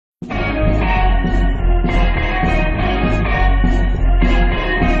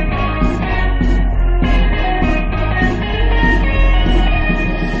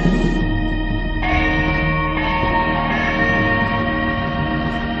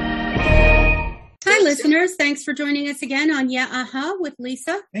listeners. Thanks for joining us again on Yeah, with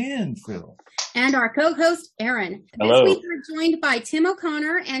Lisa and Phil. And our co-host, Aaron. Hello. This week we're joined by Tim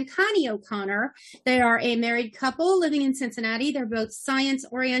O'Connor and Connie O'Connor. They are a married couple living in Cincinnati. They're both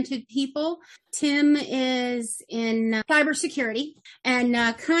science-oriented people. Tim is in cybersecurity, and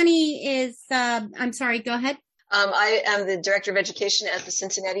Connie is, I'm sorry, go ahead. I am the Director of Education at the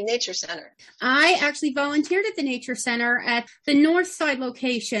Cincinnati Nature Center. I actually volunteered at the Nature Center at the North Side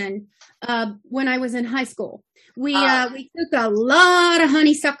location when I was in high school. We took a lot of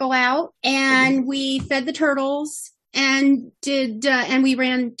honeysuckle out, and we fed the turtles and and we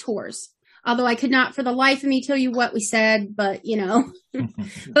ran tours. Although I could not for the life of me tell you what we said, but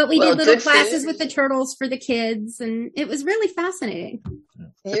but we did little classes with the turtles for the kids, and it was really fascinating.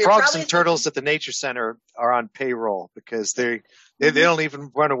 The frogs and turtles at the Nature Center are on payroll because they don't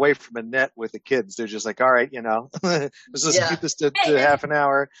even run away from a net with the kids. They're just like, all right, let's just keep this to half an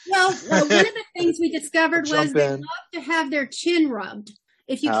hour. Well, one of the things we discovered was they love to have their chin rubbed.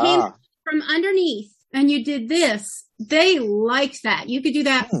 If you came from underneath and you did this, they liked that. You could do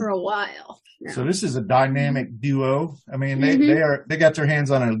that for a while. No. So this is a dynamic duo. I mean, they got their hands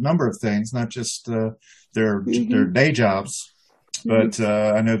on a number of things, not just their day jobs. But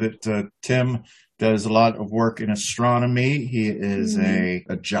I know that Tim does a lot of work in astronomy. He is a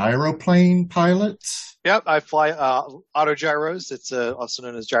gyroplane pilot. Yep, I fly autogyros. It's also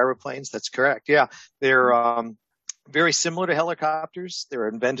known as gyroplanes. That's correct. Yeah, they're very similar to helicopters. They were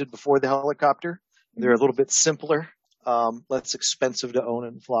invented before the helicopter. They're a little bit simpler, less expensive to own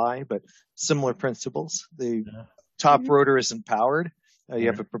and fly, but similar principles. The top rotor isn't powered. You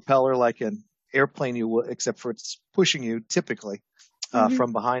have a propeller like an airplane, except for it's pushing you typically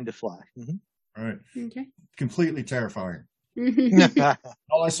from behind to fly. Right. Okay. Completely terrifying.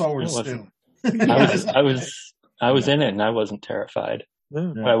 All I saw was still. I was in it and I wasn't terrified.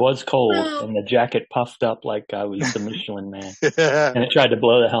 Yeah. I was cold and the jacket puffed up like I was the Michelin Man, and it tried to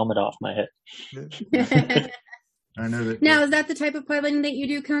blow the helmet off my head. I know that. Now, is that the type of piloting that you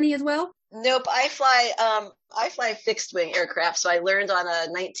do, Connie, as well? Nope, I fly fixed wing aircraft. So I learned on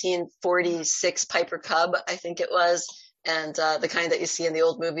a 1946 Piper Cub, I think it was. And the kind that you see in the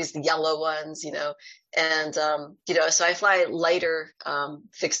old movies, the yellow ones, and so I fly lighter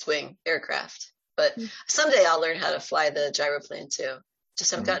fixed wing aircraft. But someday I'll learn how to fly the gyroplane too.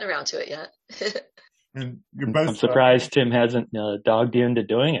 Just haven't gotten around to it yet. And you're both. I'm surprised Tim hasn't dogged you into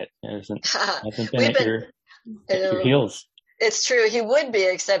doing it. Hasn't been at your heels. It's true. He would be,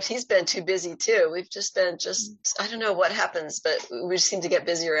 except he's been too busy too. We've just been I don't know what happens, but we just seem to get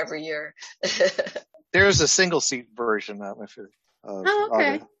busier every year. There's a single seat version of it.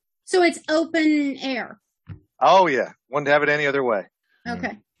 Okay. So it's open air. Oh, yeah. Wouldn't have it any other way.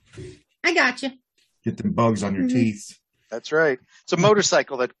 Okay. I got you. Get the bugs on your teeth. That's right. It's a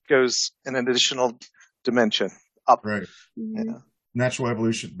motorcycle that goes in an additional dimension up. Right. Natural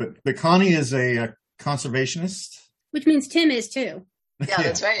evolution. But Connie is a conservationist. Which means Tim is too. Yeah,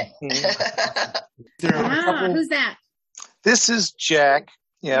 that's right. Who's that? This is Jack.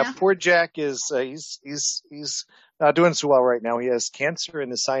 Yeah, poor Jack is he's not doing so well right now. He has cancer in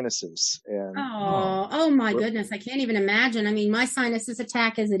his sinuses. And, oh my goodness! I can't even imagine. I mean, my sinuses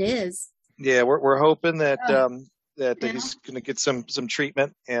attack as it is. Yeah, we're hoping that he's going to get some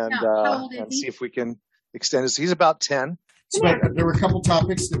treatment and see if we can extend his. He's about 10. So there were a couple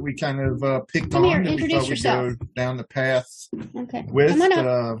topics that we kind of picked on that we thought we'd go down the path with.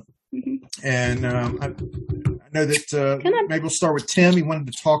 And I know that maybe we'll start with Tim. He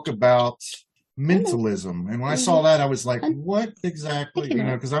wanted to talk about mentalism. And when I saw that, I was like, what exactly?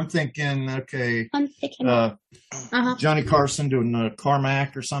 Because I'm thinking, Johnny Carson doing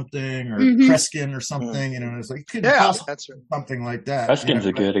Carmack or something, or Kreskin or something. It's like, could possibly something like that. Kreskin's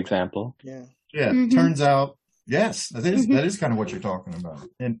a good example. Yeah. Turns out, yes, that is kind of what you're talking about,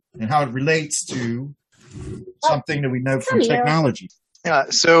 and how it relates to something that we know from technology. Yeah.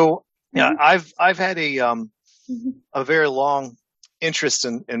 So I've had a very long interest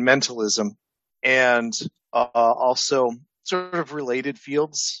in mentalism, and also sort of related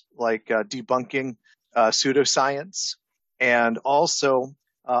fields like debunking pseudoscience, and also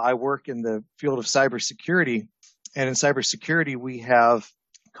I work in the field of cybersecurity. And in cybersecurity, we have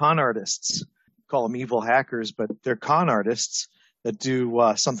con artists. Call them evil hackers, but they're con artists that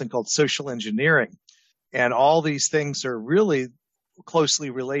do something called social engineering. And all these things are really closely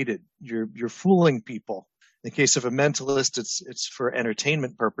related. You're fooling people. In the case of a mentalist, it's for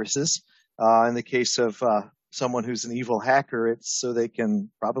entertainment purposes. In the case of someone who's an evil hacker, it's so they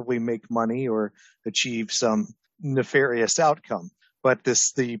can probably make money or achieve some nefarious outcome. But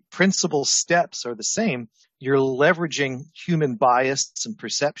the principal steps are the same. You're leveraging human bias and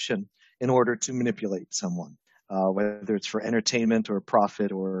perception in order to manipulate someone, whether it's for entertainment or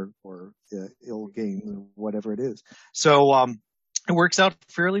profit or ill gain, whatever it is. So it works out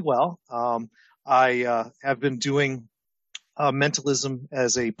fairly well. I have been doing mentalism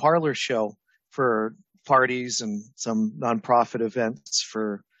as a parlor show for parties and some nonprofit events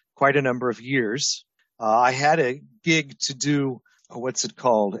for quite a number of years. I had a gig to do what's it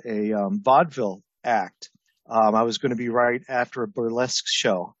called, a vaudeville act. I was going to be right after a burlesque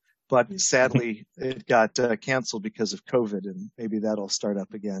show, but sadly it got canceled because of COVID, and maybe that'll start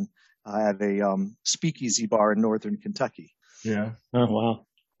up again at a speakeasy bar in northern Kentucky. Yeah. Oh wow.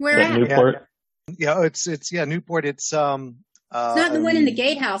 Where at? Newport? Yeah, it's Newport. It's not the one in the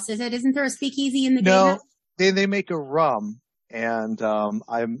gatehouse, is it? Isn't there a speakeasy in the gatehouse? No, they make a rum, and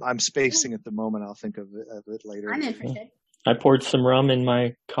I'm spacing at the moment. I'll think of it later. I'm interested. I poured some rum in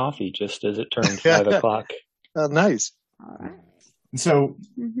my coffee just as it turned 5 o'clock. Oh, nice. All right. So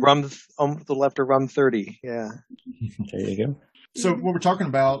rum on the left of rum 30. Yeah. There you go. So what we're talking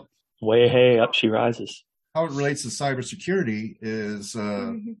about, way hey, up she rises. How it relates to cybersecurity is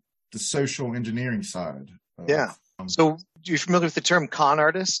the social engineering side. Yeah. So you're familiar with the term con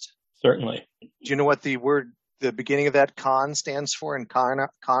artist? Certainly. Do you know what the beginning of that con stands for in con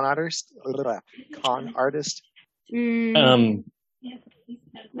artist? Con artist?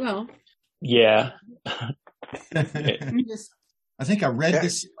 Well. Yeah. I think I read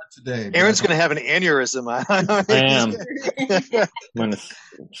this today. Aaron's going to have an aneurysm. I am.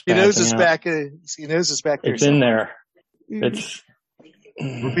 He knows it's back. He knows it's back there. It's in there. It's.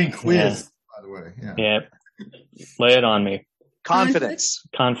 We're being quizzed, by the way. Yeah. Lay it on me. Confidence,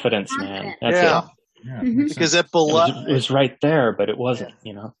 man. That's it. Yeah. Because it was right there, but it wasn't,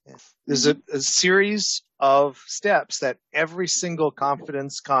 There's a series of steps that every single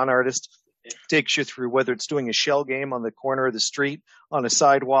confidence con artist takes you through, whether it's doing a shell game on the corner of the street, on a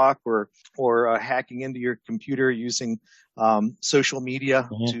sidewalk, or hacking into your computer using social media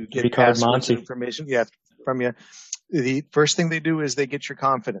to get passwords and information from you. The first thing they do is they get your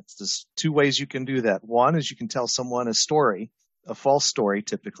confidence. There's 2 ways you can do that. One is you can tell someone a story, a false story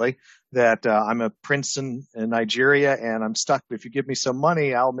typically, that I'm a prince in Nigeria and I'm stuck. But if you give me some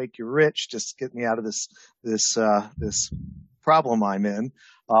money, I'll make you rich. Just get me out of this problem I'm in.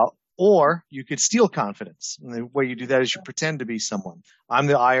 Or you could steal confidence. And the way you do that is you pretend to be someone. I'm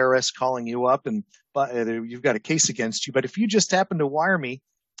the IRS calling you up, but you've got a case against you. But if you just happen to wire me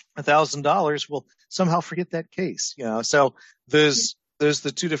 $1,000, we'll somehow forget that case. So there's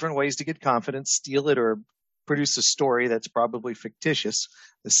the 2 different ways to get confidence: steal it or produce a story that's probably fictitious.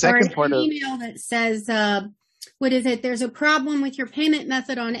 The second part of email that says, what is it? There's a problem with your payment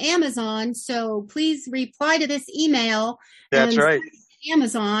method on Amazon, so please reply to this email. That's right.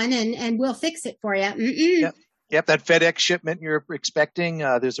 Amazon and we'll fix it for you. Yep, that FedEx shipment you're expecting,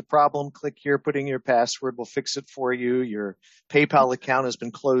 there's a problem. Click here, put in your password. We'll fix it for you. Your PayPal account has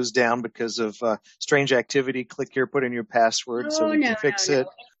been closed down because of strange activity. Click here, put in your password so we can fix it.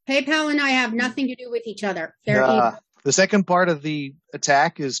 PayPal and I have nothing to do with each other. They're the second part of the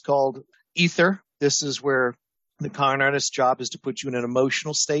attack is called ether. This is where the con artist's job is to put you in an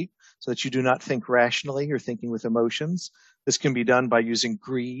emotional state so that you do not think rationally. You're thinking with emotions. This can be done by using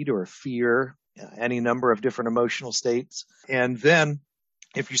greed or fear, any number of different emotional states. And then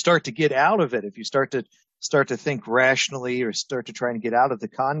if you start to get out of it, if you start to think rationally or start to try and get out of the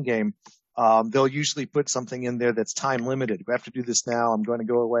con game, they'll usually put something in there that's time limited. We have to do this now. I'm going to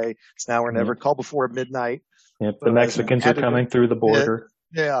go away. It's now or never. Call before midnight. Yep, the Mexicans are coming through the border.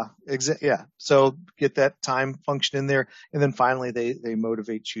 Yeah, exactly. Yeah. So get that time function in there. And then finally they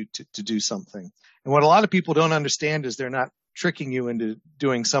motivate you to do something. And what a lot of people don't understand is they're not tricking you into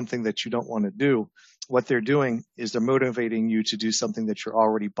doing something that you don't want to do. What they're doing is they're motivating you to do something that you're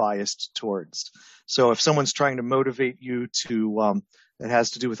already biased towards. So if someone's trying to motivate you to, that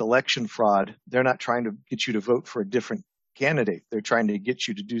has to do with election fraud, they're not trying to get you to vote for a different candidate. They're trying to get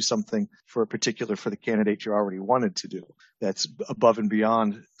you to do something for the candidate you already wanted to do. That's above and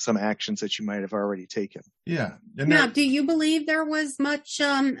beyond some actions that you might have already taken. Yeah. Now, do you believe there was much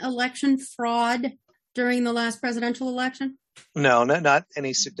election fraud during the last presidential election? No, not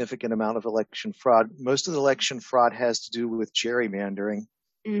any significant amount of election fraud. Most of the election fraud has to do with gerrymandering.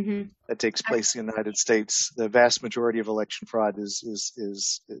 Mm-hmm. That takes place in the United States. The vast majority of election fraud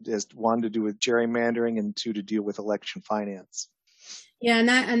is 1 to do with gerrymandering and 2 to deal with election finance. Yeah,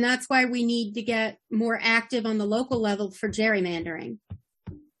 and that's why we need to get more active on the local level for gerrymandering.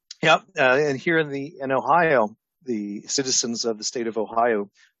 Yep, and here in Ohio, the citizens of the state of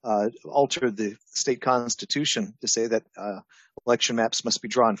Ohio altered the state constitution to say that election maps must be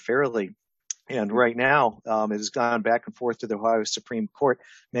drawn fairly. And right now, it has gone back and forth to the Ohio Supreme Court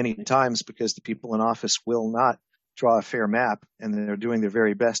many times because the people in office will not draw a fair map, and they're doing their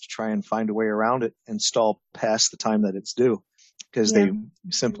very best to try and find a way around it and stall past the time that it's due because they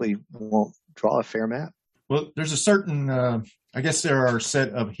simply won't draw a fair map. Well, there's a certain, I guess there are a set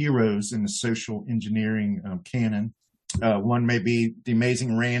of heroes in the social engineering canon. One may be the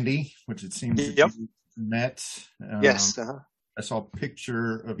Amazing Randy, which it seems that you met. Yes. I saw a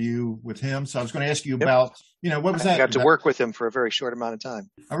picture of you with him. So I was going to ask you about, what was that? I got to work with him for a very short amount of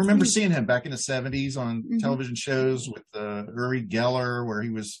time. I remember seeing him back in the 70s on television shows with Uri Geller, where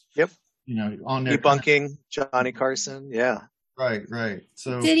he was, on there. Debunking Johnny Carson. Yeah. Right.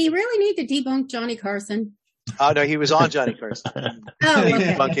 So did he really need to debunk Johnny Carson? Oh, no, he was on Johnny Carson.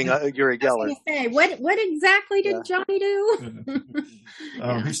 Okay. Debunking Uri Geller. I was gonna say, what exactly did Johnny do?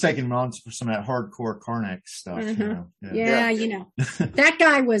 He's taking him on for some of that hardcore Karnak stuff. That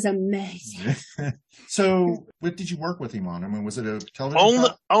guy was amazing. So what did you work with him on? I mean, was it a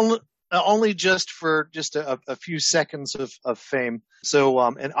television? Only just for a few seconds of fame. So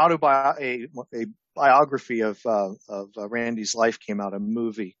a biography of Randy's life came out, a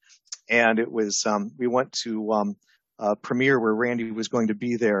movie. And it was, we went to a premiere where Randy was going to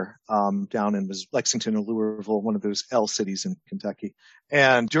be there down in Lexington or Louisville, one of those L cities in Kentucky.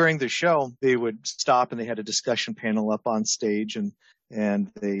 And during the show, they would stop and they had a discussion panel up on stage and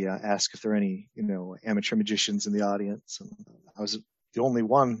they asked if there are any, amateur magicians in the audience. And I was the only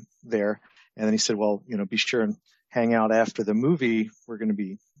one there. And then he said, well, be sure and hang out after the movie. We're going to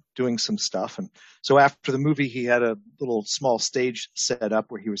be doing some stuff. And so after the movie, he had a little small stage set up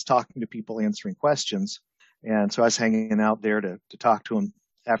where he was talking to people, answering questions. And so I was hanging out there to talk to him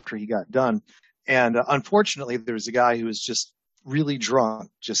after he got done. And unfortunately, there was a guy who was just really drunk,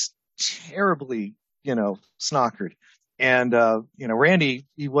 just terribly, snockered. And, Randy,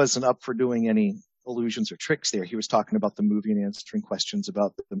 he wasn't up for doing any illusions or tricks there. He was talking about the movie and answering questions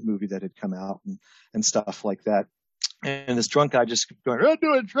about the movie that had come out and stuff like that. And this drunk guy just kept going,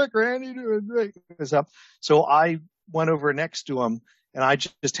 do a trick, Randy, do a trick. So I went over next to him, and I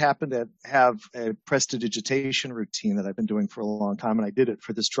just happened to have a prestidigitation routine that I've been doing for a long time, and I did it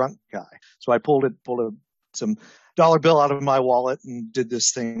for this drunk guy. So I pulled some dollar bill out of my wallet and did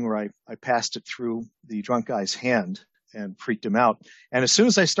this thing where I passed it through the drunk guy's hand and freaked him out. And as soon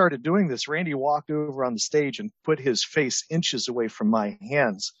as I started doing this, Randy walked over on the stage and put his face inches away from my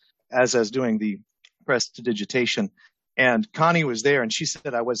hands as I was doing the prestidigitation. And Connie was there, and she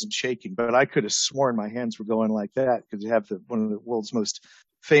said I wasn't shaking, but I could have sworn my hands were going like that because you have one of the world's most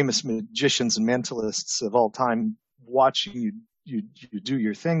famous magicians and mentalists of all time watching you do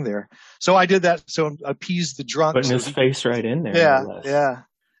your thing there. So I did that. So appeased the drunk. Putting his face right in there. Yeah,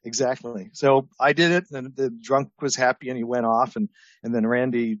 exactly. So I did it, and the drunk was happy, and he went off, and then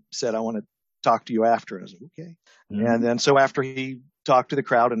Randy said, I want to talk to you after. And I was like, okay. Mm-hmm. And then so after he talked to the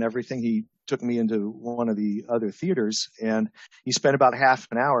crowd and everything, he took me into one of the other theaters, and he spent about half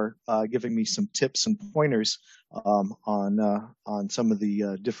an hour giving me some tips and pointers on some of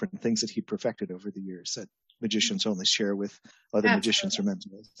the different things that he perfected over the years that magicians only share with other magicians or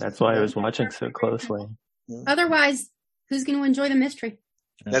mentalists. That's why I was watching so closely. Yeah. Otherwise, who's going to enjoy the mystery?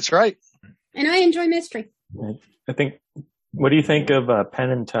 That's right. And I enjoy mystery. I think. What do you think of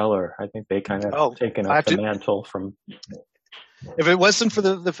Penn and Teller? I think they kind of taken up the mantle from. If it wasn't for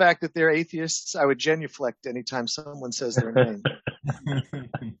the fact that they're atheists, I would genuflect anytime someone says their name.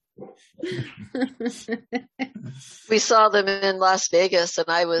 We saw them in Las Vegas, and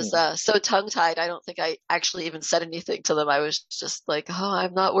I was so tongue-tied, I don't think I actually even said anything to them. I was just like, oh,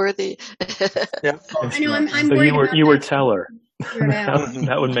 I'm not worthy. Yeah. I know, I'm so worried you were Teller.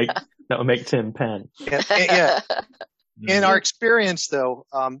 that would make Tim Penn. Yeah. In our experience, though,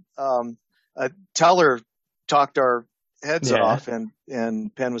 Teller talked our heads off,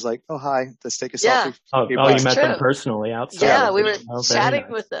 and Penn was like, oh, hi, let's take a selfie. Oh, you met them personally outside? Yeah, we were chatting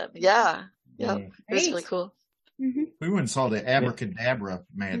with them. Yeah. It was really cool. Mm-hmm. We went and saw the Abracadabra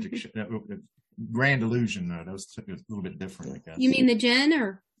magic show. Grand Illusion, though. That was a little bit different, I guess. You mean the Gen,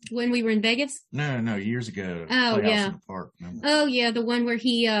 or when we were in Vegas? No, years ago. Oh, yeah. In the park, oh, yeah, the one where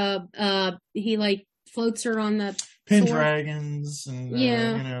he like floats her on the Pendragons and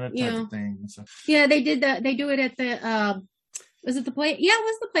that type of thing. So. Yeah, they did that. They do it at the was it the play? Yeah, it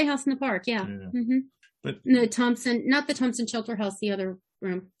was the Playhouse in the Park. Yeah. Mm-hmm. But no, Thompson, not the Thompson Shelter House, the other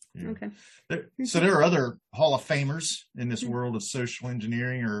room. Yeah. Okay. So there are other Hall of Famers in this world of social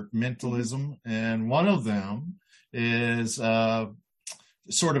engineering or mentalism, and one of them is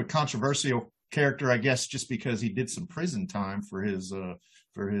sort of a controversial character, I guess, just because he did some prison time for his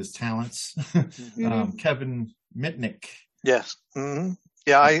talents. Kevin Mitnick. Yes. Mm-hmm.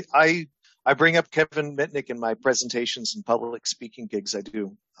 Yeah, I I bring up Kevin Mitnick in my presentations and public speaking gigs I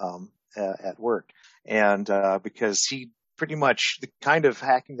do at work, and because he pretty much the kind of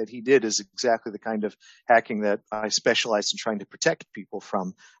hacking that he did is exactly the kind of hacking that I specialize in trying to protect people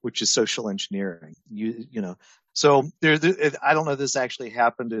from, which is social engineering. You know, so I don't know if this actually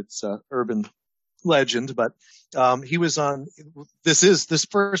happened. It's urban legend, but he was on. This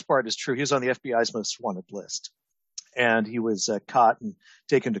first part is true. He was on the FBI's most wanted list. And he was caught and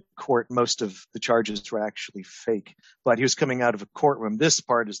taken to court. Most of the charges were actually fake, but he was coming out of a courtroom. This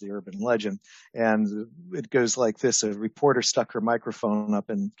part is the urban legend, and it goes like this. A reporter stuck her microphone up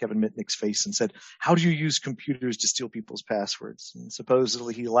in Kevin Mitnick's face and said, "How do you use computers to steal people's passwords?" And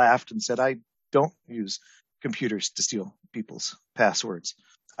supposedly he laughed and said, "I don't use computers to steal people's passwords.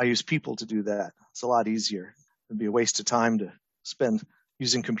 I use people to do that. It's a lot easier. It'd be a waste of time to spend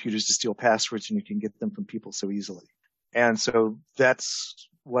using computers to steal passwords, and you can get them from people so easily." And so that's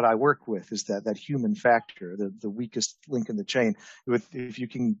what I work with, is that human factor, the weakest link in the chain. If you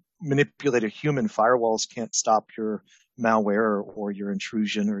can manipulate a human, firewalls can't stop your malware or your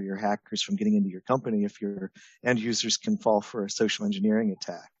intrusion or your hackers from getting into your company if your end users can fall for a social engineering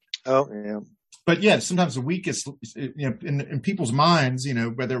attack. Oh, yeah. But yeah, sometimes the weakest, in people's minds,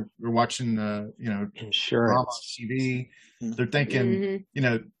 whether we're watching, insurance TV, they're thinking,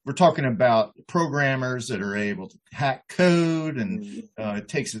 we're talking about programmers that are able to hack code, and it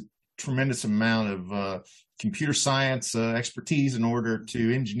takes a tremendous amount of computer science expertise in order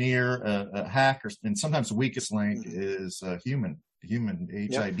to engineer a hack, and sometimes the weakest link is human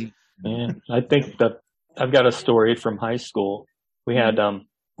HID. Yeah, I think that I've got a story from high school. We had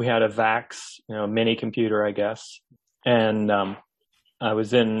a VAX, mini computer, I guess. And I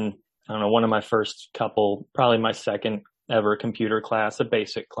was in, one of my first couple, probably my second ever computer class, a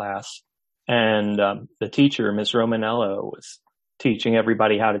basic class. And the teacher, Ms. Romanello, was teaching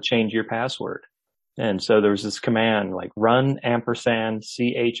everybody how to change your password. And so there was this command like run ampersand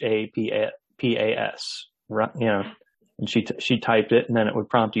CHAPAS, and she typed it, and then it would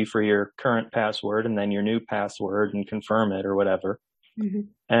prompt you for your current password and then your new password and confirm it or whatever. Mm-hmm.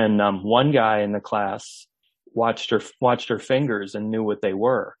 And one guy in the class watched her fingers and knew what they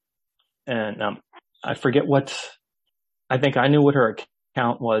were. And I forget I think I knew what her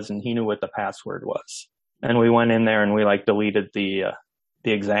account was, and he knew what the password was. And we went in there and we deleted the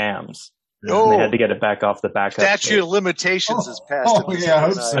exams. Oh, and they had to get it back off the backup. Statute of limitations is passed. Oh, yeah, I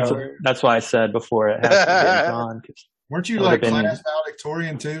hope so. That's why I said before it has to be gone. Weren't you class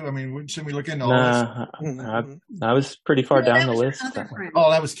valedictorian too? I mean, shouldn't we look into all this? I was pretty far down the list.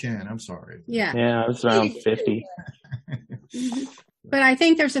 Oh, that was Ken. I'm sorry. Yeah. Yeah, I was around 50. But I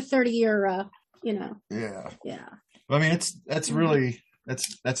think there's a 30-year, Yeah. Yeah. I mean, that's really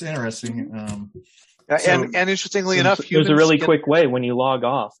that's interesting. And interestingly enough, there's a really quick way when you log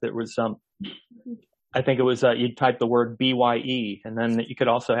off. There was I think it was you'd type the word BYE, and then you could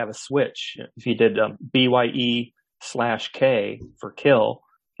also have a switch. If you did BYE/K for kill,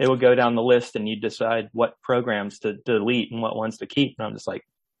 it would go down the list, and you'd decide what programs to delete and what ones to keep. And I'm just like,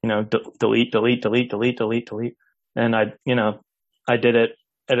 delete. And I did it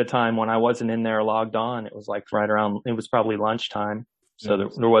at a time when I wasn't in there logged on. It was like it was probably lunchtime. So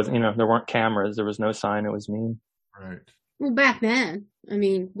there was, there weren't cameras. There was no sign it was me. Right. Well, back then, I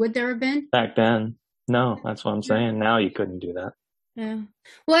mean, would there have been? Back then, no. That's what I'm saying. Now you couldn't do that. Yeah.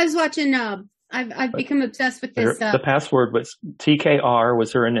 Well, I was watching. I've become obsessed with this. The password was TKR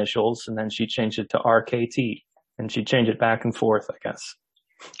was her initials, and then she changed it to RKT, and she changed it back and forth, I guess.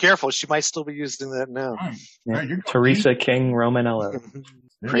 Careful, she might still be using that now. Yeah. Teresa King Romanello.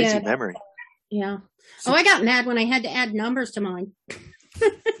 Crazy memory. Yeah. Oh, I got mad when I had to add numbers to mine.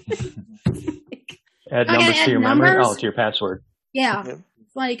 Add numbers to your memory? Oh, to your password. Yeah.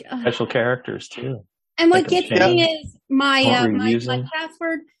 Like special characters too. And what gets me is my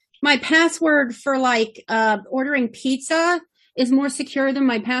password for ordering pizza is more secure than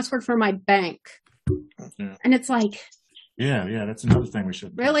my password for my bank. Yeah. And it's like, yeah, that's another thing we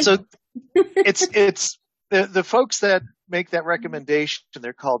should really. So it's the folks that make that recommendation.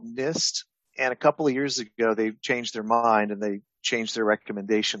 They're called NIST, and a couple of years ago they changed their mind and they changed their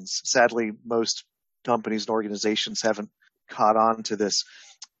recommendations. Sadly, most companies and organizations haven't caught on to this.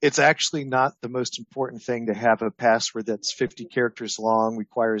 It's actually not the most important thing to have a password that's 50 characters long,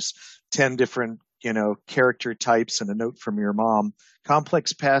 requires 10 different, character types and a note from your mom.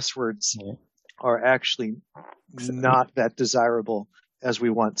 Complex passwords are actually not that desirable as we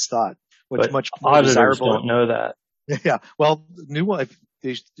once thought. What's much more desirable. Don't know that. Yeah. Well, new one,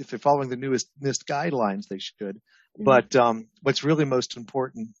 if they're following the newest NIST guidelines, they should. Mm-hmm. But what's really most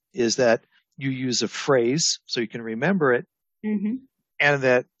important is that you use a phrase so you can remember it. Mm-hmm. and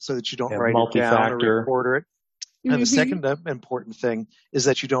that so that you don't write it down or record it. And the second important thing is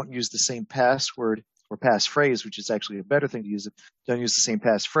that you don't use the same password or passphrase, which is actually a better thing to use. Don't use the same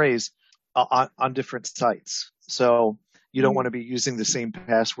passphrase on different sites. So you don't want to be using the same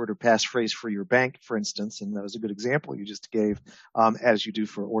password or passphrase for your bank, for instance, and that was a good example you just gave, as you do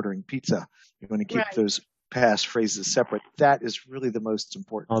for ordering pizza. You want to keep those passphrases separate. That is really the most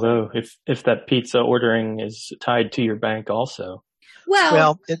important. Although if that pizza ordering is tied to your bank also.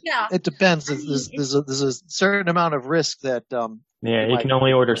 Well, it depends. There's a certain amount of risk that. You can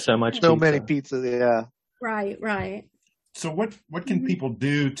only order so much. So many pizza. Yeah. Right. So what can people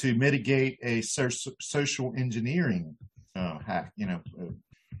do to mitigate a social engineering hack?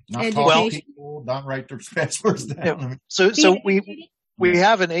 Not talk to people, not write their passwords down. So we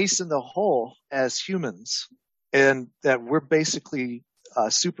have an ace in the hole as humans, and that we're basically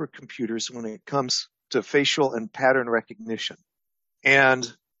supercomputers when it comes to facial and pattern recognition.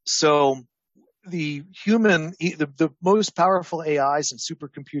 And so the most powerful AIs and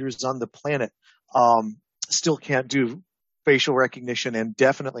supercomputers on the planet still can't do facial recognition and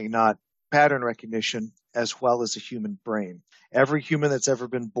definitely not pattern recognition as well as a human brain. Every human that's ever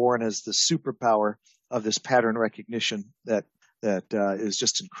been born has the superpower of this pattern recognition that is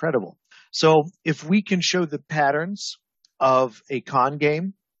just incredible. So if we can show the patterns of a con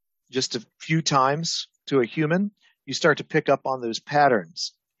game just a few times to a human, you start to pick up on those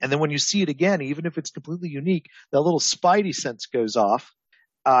patterns. And then when you see it again, even if it's completely unique, that little spidey sense goes off,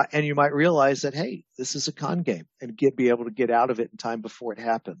 and you might realize that, hey, this is a con game, and be able to get out of it in time before it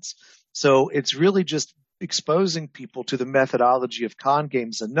happens. So it's really just exposing people to the methodology of con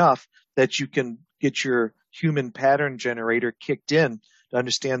games enough that you can get your human pattern generator kicked in to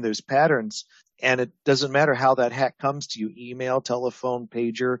understand those patterns. And it doesn't matter how that hack comes to you, email, telephone,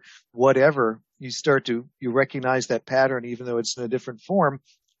 pager, whatever. You recognize that pattern even though it's in a different form,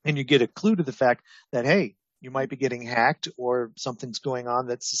 and you get a clue to the fact that, hey, you might be getting hacked or something's going on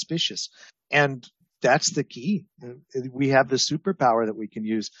that's suspicious. And that's the key. We have the superpower that we can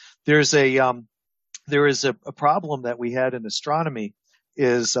use. There is a problem that we had in astronomy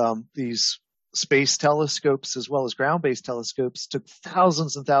is these space telescopes as well as ground-based telescopes took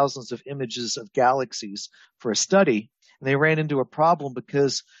thousands and thousands of images of galaxies for a study. And they ran into a problem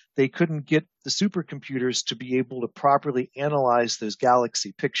because they couldn't get the supercomputers to be able to properly analyze those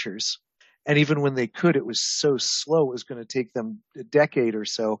galaxy pictures. And even when they could, it was so slow, it was going to take them a decade or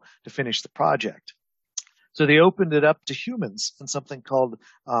so to finish the project. So they opened it up to humans in something called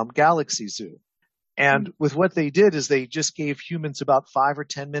Galaxy Zoo. And with what they did is they just gave humans about 5 or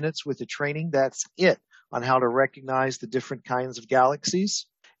 10 minutes with the training. That's it on how to recognize the different kinds of galaxies.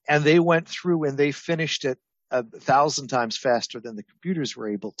 And they went through and they finished it 1,000 times faster than the computers were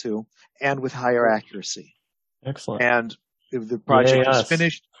able to, and with higher accuracy. Excellent. And the project was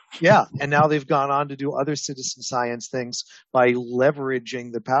finished. Yeah. And now they've gone on to do other citizen science things by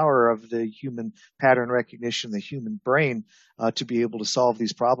leveraging the power of the human pattern recognition, the human brain, to be able to solve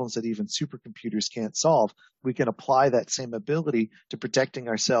these problems that even supercomputers can't solve. We can apply that same ability to protecting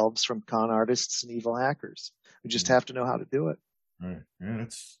ourselves from con artists and evil hackers. We just have to know how to do it. Right. Yeah,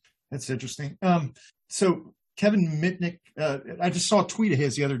 that's interesting. So Kevin Mitnick, I just saw a tweet of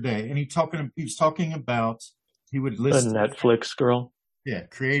his the other day, and he was talking about he would list the Netflix girl. Yeah,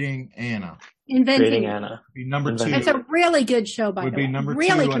 Creating Anna. Creating Anna. Be number 2. It's a really good show, by the way. Would be number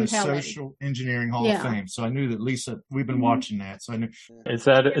really 2 on compelling. the Social Engineering Hall of Fame. So I knew that Lisa, we've been watching that. So I knew. Is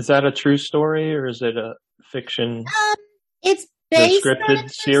that a true story or is it a fiction? It's based on a scripted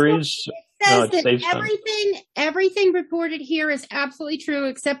series. Says that everything reported here is absolutely true,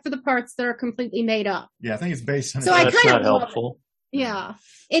 except for the parts that are completely made up. Yeah, I think it's based on. So I that's not helpful. Yeah,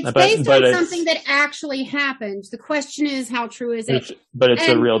 it's based on something that actually happened. The question is, how true is it? But it's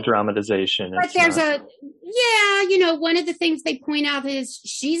a real dramatization. But there's one of the things they point out is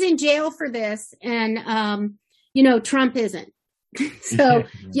she's in jail for this, and Trump isn't. So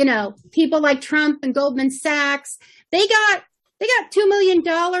people like Trump and Goldman Sachs, they got $2 million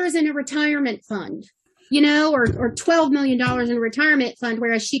in a retirement fund. Or $12 million in a retirement fund,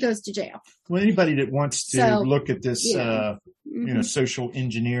 whereas she goes to jail. Well, anybody that wants to look at this, social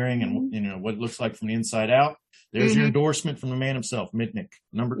engineering and what it looks like from the inside out, there's your endorsement from the man himself, Mitnick.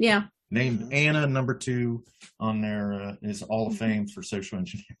 Named Anna, number 2 on there is Hall of Fame for social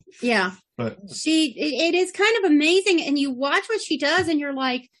engineering. Yeah, but it is kind of amazing, and you watch what she does, and you're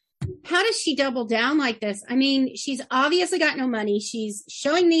like, how does she double down like this? I mean, she's obviously got no money. She's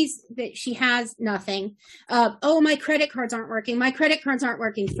showing that she has nothing. My credit cards aren't working. My credit cards aren't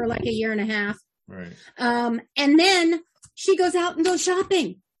working for like a year and a half. Right. And then she goes out and goes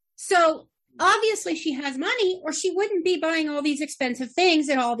shopping. So obviously she has money, or she wouldn't be buying all these expensive things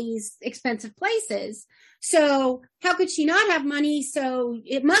at all these expensive places. So how could she not have money? So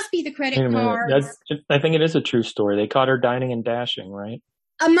it must be the credit card. I think it is a true story. They caught her dining and dashing, right?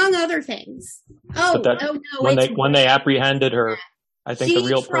 Among other things. Oh no! When they apprehended her, I think the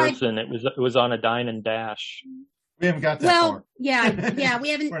real person, it was on a dine and dash. We haven't got that far. Yeah, we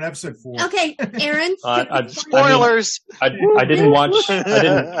haven't. We're on episode 4. Okay, Aaron. Spoilers. I didn't watch.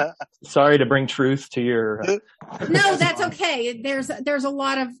 Sorry to bring truth to your. No, that's okay. There's a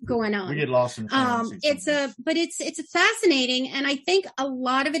lot of going on. We get lost in. It's fascinating, and I think a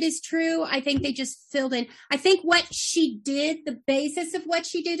lot of it is true. I think they just filled in. I think what she did, the basis of what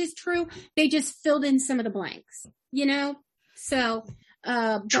she did, is true. They just filled in some of the blanks. So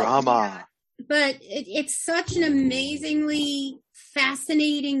drama. But it's such an amazingly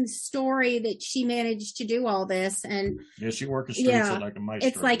fascinating story that she managed to do all this, and she orchestrates it like a maestro.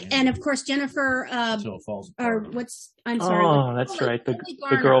 It's like, and of course Jennifer. Until it falls apart. I'm sorry. Oh, that's right. The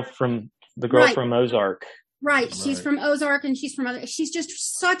girl from Ozark. Right. She's from Ozark, and she's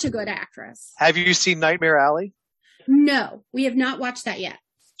just such a good actress. Have you seen Nightmare Alley? No, we have not watched that yet.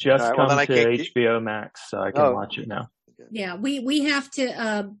 Just come to HBO Max, so I can watch it now. Yeah, we have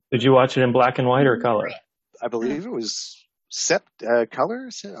to. Did you watch it in black and white or color? I believe it was color.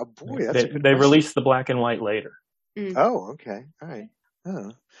 Oh boy, they released the black and white later. Mm. Oh, okay, all right.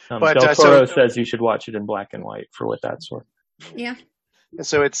 Oh. But Del Toro says you should watch it in black and white for what that's worth. Yeah.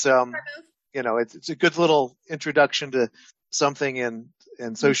 So it's it's a good little introduction to something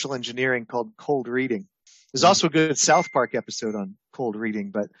in social engineering called cold reading. There's also a good South Park episode on cold reading,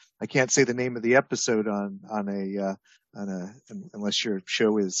 but I can't say the name of the episode unless your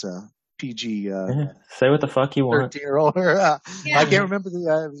show is PG. Say what the fuck you want. I can't remember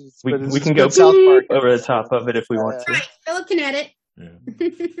the. We can go South Park over the top of it if we want to. Right, Philip can edit. Yeah.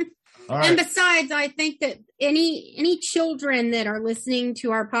 All right. And besides, I think that any children that are listening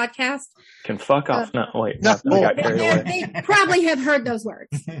to our podcast can fuck off. I got carried away. They probably have heard those words.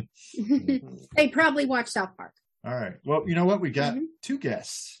 They probably watch South Park. All right. Well, you know what? We got 2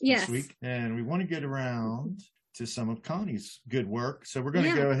 guests this week, and we want to get around to some of Connie's good work. So we're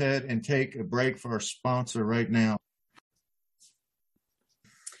going to go ahead and take a break for our sponsor right now.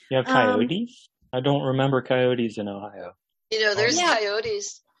 You have coyotes? I don't remember coyotes in Ohio. There's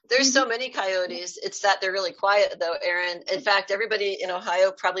coyotes. There's so many coyotes. It's that they're really quiet, though, Aaron. In fact, everybody in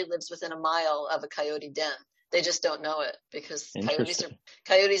Ohio probably lives within a mile of a coyote den. They just don't know it because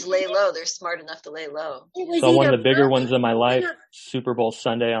coyotes lay low. They're smart enough to lay low. So one of the bigger ones in my life, Super Bowl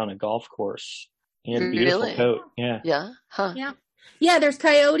Sunday on a golf course. He had a beautiful coat. Yeah. Yeah. Huh. Yeah. Yeah, there's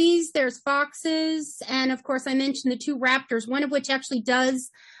coyotes, there's foxes, and of course I mentioned the 2 raptors, one of which actually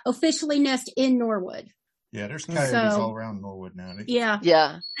does officially nest in Norwood. Yeah, there's coyotes all around Norwood now. Yeah.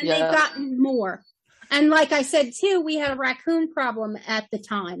 And they've gotten more. And like I said, too, we had a raccoon problem at the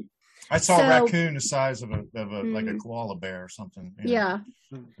time. I saw a raccoon the size of like a koala bear or something. Yeah.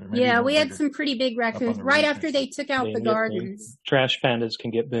 Yeah, we had some pretty big raccoons right after they took out the gardens. Trash pandas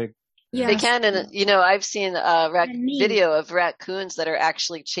can get big. Yeah. They can, and I've seen video of raccoons that are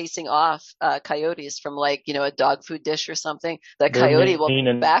actually chasing off coyotes from a dog food dish or something. The coyote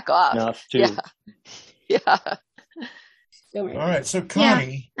will back off. Too. Yeah. All right, so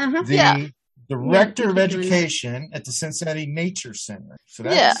Connie, the Director of Education at the Cincinnati Nature Center. So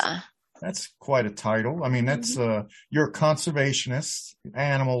that's quite a title. I mean, that's you're a conservationist,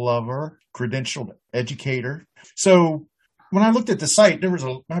 animal lover, credentialed educator. So when I looked at the site,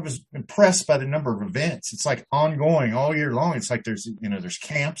 I was impressed by the number of events. It's like ongoing all year long. It's like there's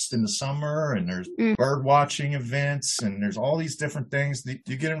camps in the summer, and there's bird watching events, and there's all these different things. Do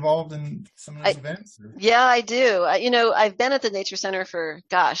you get involved in some of those events? Or? Yeah, I do. I've been at the Nature Center for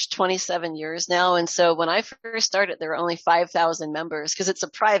 27 years now. And so when I first started, there were only 5,000 members because it's a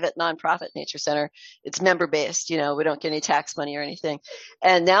private nonprofit nature center. It's member based. We don't get any tax money or anything.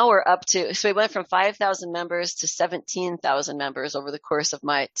 And now we're so we went from 5,000 members to 17,000 members over the course of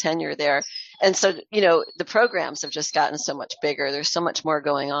my tenure there. And so, the programs have just gotten so much bigger. There's so much more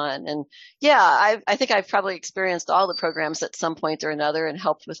going on. And I think I've probably experienced all the programs at some point or another and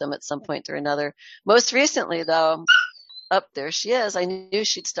helped with them at some point or another. Most recently, though, there she is. I knew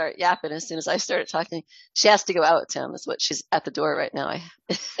she'd start yapping as soon as I started talking. She has to go out, Tim, is what she's at the door right now.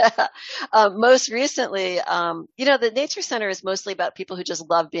 Most recently, the Nature Center is mostly about people who just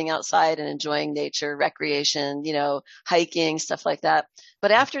love being outside and enjoying nature, recreation, hiking, stuff like that.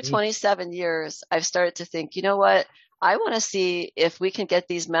 But after 27 years, I've started to think, you know what? I want to see if we can get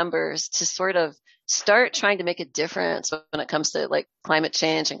these members to sort of start trying to make a difference when it comes to like climate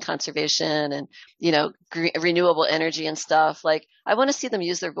change and conservation and, you know, renewable energy and stuff. Like, I want to see them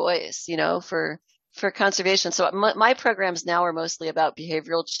use their voice, you know, for conservation. So my programs now are mostly about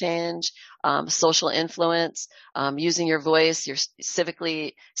behavioral change, social influence, using your voice, your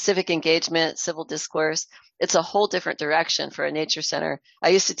civic engagement, civil discourse. It's a whole different direction for a nature center. I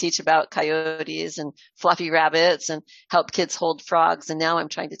used to teach about coyotes and fluffy rabbits and help kids hold frogs. And now I'm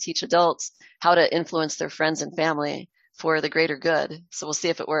trying to teach adults how to influence their friends and family for the greater good. So we'll see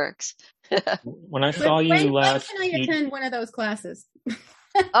if it works. When I saw you last, when can I attend one of those classes?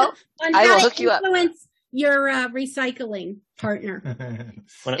 Oh, I will hook you up. Influence your recycling partner.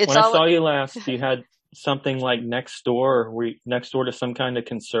 when I saw you last, you had something like next door to some kind of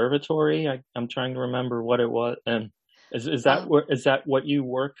conservatory. I'm trying to remember what it was. And is that what you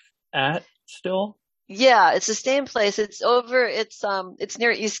work at still? Yeah, it's the same place. It's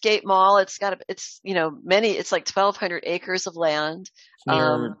near Eastgate Mall. It's like 1,200 acres of land.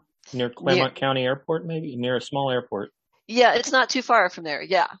 Near Claremont County Airport, maybe near a small airport. Yeah, it's not too far from there.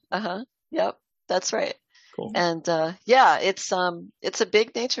 Yeah. Yep. That's right. Cool. And it's a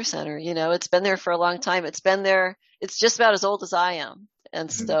big nature center, you know. It's been there for a long time. It's been there. It's just about as old as I am. And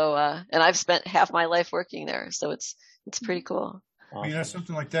so and I've spent half my life working there. So it's pretty cool. Well, you know,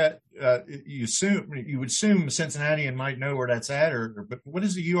 something like that, you would assume Cincinnatian might know where that's at, but what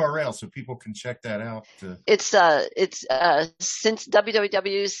is the URL so people can check that out? It's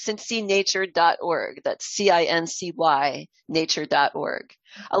www.cincynature.org. That's CINCY nature.org.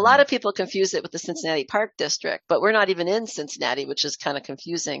 A lot of people confuse it with the Cincinnati Park District, but we're not even in Cincinnati, which is kind of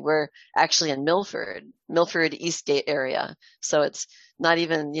confusing. We're actually in Milford, Eastgate area. So it's not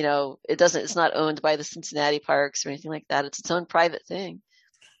even, you know, it's not owned by the Cincinnati Parks or anything like that. It's its own private thing.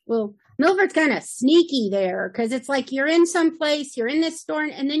 Well, Milford's kind of sneaky there because it's like you're in some place, you're in this store,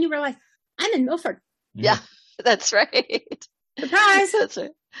 and then you realize, I'm in Milford. Yeah, that's right. Surprise! That's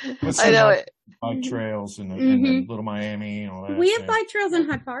right. I know it. Bike trails and Little Miami and all that. We have bike trails in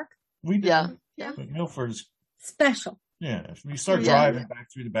Hyde Park. We do. Yeah. But Milford's special. Yeah, you start driving back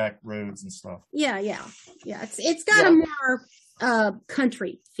through the back roads and stuff. Yeah. It's got a more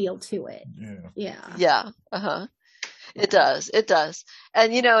country feel to it. Yeah. It does.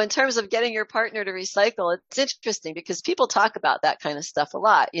 And, you know, in terms of getting your partner to recycle, it's interesting because people talk about that kind of stuff a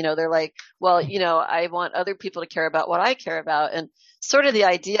lot. You know, they're like, well, you know, I want other people to care about what I care about. And sort of the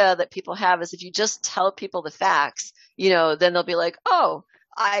idea that people have is if you just tell people the facts, you know, then they'll be like, oh,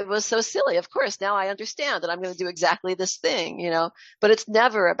 I was so silly. Of course, now I understand that I'm going to do exactly this thing, you know, but it's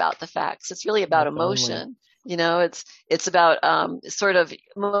never about the facts. It's really about emotion. You know, it's about sort of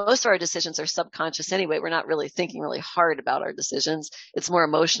most of our decisions are subconscious anyway. We're not really thinking really hard about our decisions. It's more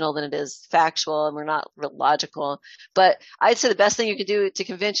emotional than it is factual, and we're not real logical. But I'd say the best thing you can do to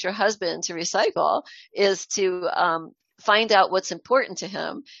convince your husband to recycle is to find out what's important to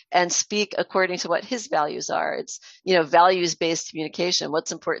him and speak according to what his values are. It's, you know, values-based communication.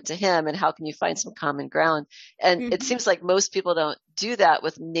 What's important to him and how can you find some common ground? And it seems like most people don't do that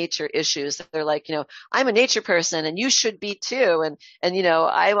with nature issues. They're like, you know, I'm a nature person and you should be too. And, you know,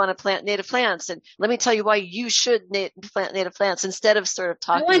 I want to plant native plants and let me tell you why you should plant native plants instead of sort of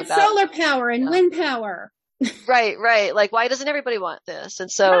talking about solar power and wind power. Right. Like, why doesn't everybody want this? And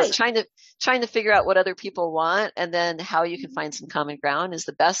so trying to figure out what other people want and then how you can find some common ground is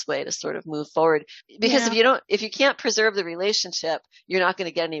the best way to sort of move forward. Because if you can't preserve the relationship, you're not going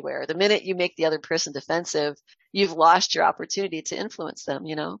to get anywhere. The minute you make the other person defensive, you've lost your opportunity to influence them,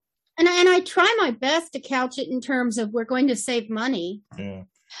 you know? And I try my best to couch it in terms of we're going to save money. Yeah.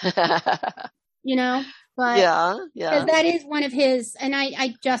 You know? But yeah. Because that is one of his, and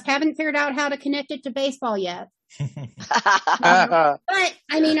I just haven't figured out how to connect it to baseball yet. But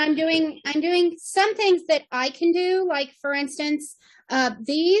I mean, I'm doing some things that I can do. Like, for instance,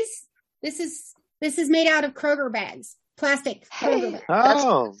 this is made out of Kroger bags, plastic Kroger bags.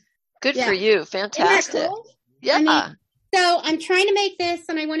 Oh, good for you! Fantastic. Isn't that cool? Yeah. I mean, so I'm trying to make this,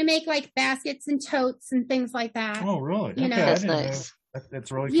 and I want to make like baskets and totes and things like that. Oh, really? You know, that's nice.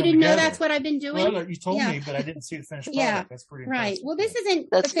 That's really you didn't know that's what I've been doing? Well, you told me, but I didn't see the finished product. That's pretty impressive. Right. Well, this isn't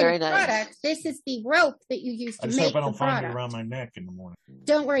that's the very finished nice. product. This is the rope that you use to make the product. I just hope I don't find it around my neck in the morning.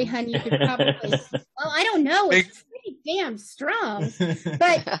 Don't worry, honey. You could probably. Well, I don't know. It's pretty damn strong.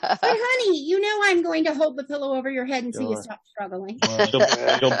 But honey, you know I'm going to hold the pillow over your head until you stop struggling.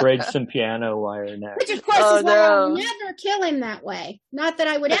 You'll braid some piano wire next. Which, of course, is why I'll never kill him that way. Not that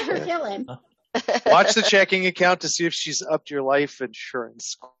I would ever kill him. Watch the checking account to see if she's upped your life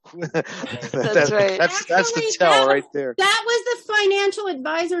insurance. That's right. That's the tell right there. That was the financial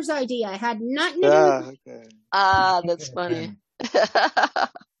advisor's idea. I had nothing to do with it. That's funny.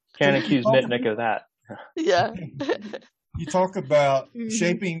 Can't accuse Mitnick of that. Yeah. You talk about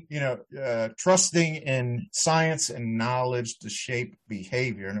shaping, trusting in science and knowledge to shape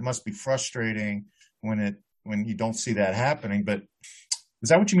behavior, and it must be frustrating when you don't see that happening. But is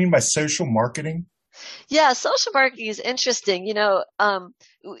that what you mean by social marketing? Yeah, social marketing is interesting.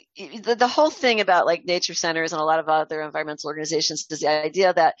 The whole thing about like nature centers and a lot of other environmental organizations is the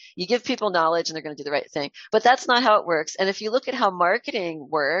idea that you give people knowledge and they're going to do the right thing. But that's not how it works. And if you look at how marketing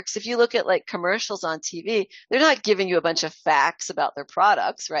works, if you look at like commercials on TV, they're not giving you a bunch of facts about their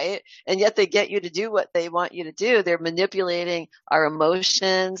products, right? And yet they get you to do what they want you to do. They're manipulating our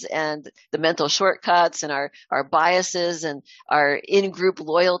emotions and the mental shortcuts and our biases and our in-group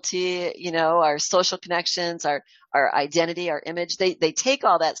loyalty, our social connections, our identity, our image. They take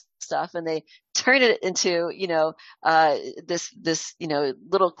all that stuff and they turn it into, this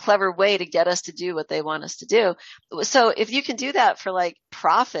little clever way to get us to do what they want us to do. So if you can do that for like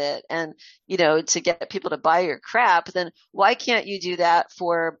profit and, to get people to buy your crap, then why can't you do that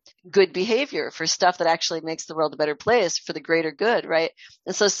for good behavior, for stuff that actually makes the world a better place, for the greater good, right?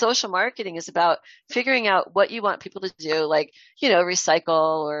 And so social marketing is about figuring out what you want people to do, like,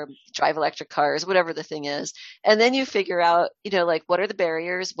 recycle or drive electric cars, whatever the thing is. And then you figure out, like, what are the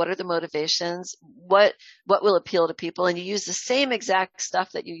barriers? What are the motivations? What will appeal to people? And you use the same exact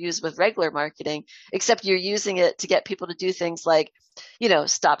stuff that you use with regular marketing, except you're using it to get people to do things like,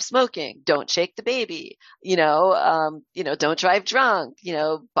 stop smoking, don't shake the baby, don't drive drunk,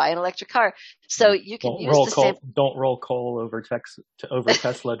 buy an electric car. So you can use the same. Don't roll coal over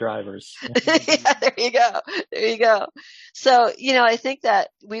Tesla drivers. Yeah, there you go. So, I think that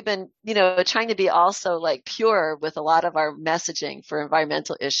we've been, trying to be also like pure with a lot of our messaging for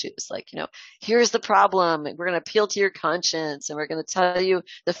environmental issues. Like, here's the problem. We're going to appeal to your conscience and we're going to tell you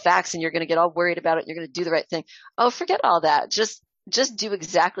the facts and you're going to get all worried about it. And you're going to do the right thing. Oh, forget all that. Just do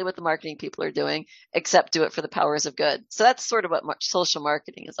exactly what the marketing people are doing, except do it for the powers of good. So that's sort of what social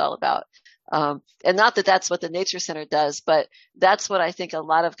marketing is all about. And not that that's what the Nature Center does, but that's what I think a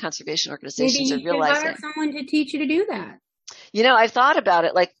lot of conservation organizations are realizing. Maybe you should hire someone to teach you to do that. I've thought about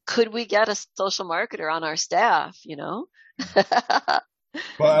it. Like, could we get a social marketer on our staff? Well,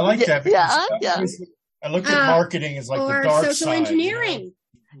 I like that. Because I look at marketing as like the dark social side. Engineering.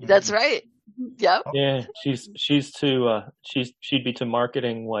 That's right. Yep. Yeah, she'd be to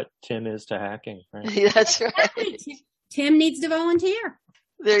marketing what Tim is to hacking. Right? Yeah, that's right. Tim needs to volunteer.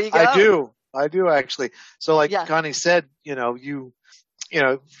 There you go. I do actually. So like Connie said,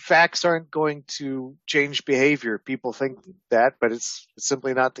 facts aren't going to change behavior. People think that, but it's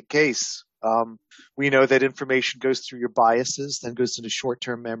simply not the case. We know that information goes through your biases, then goes into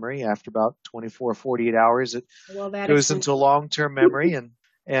short-term memory. After about 24 or 48 hours, it goes into long-term memory. And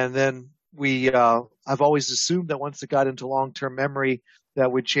then I've always assumed that once it got into long-term memory,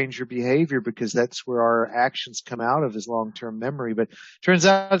 that would change your behavior because that's where our actions come out of, is long-term memory. But turns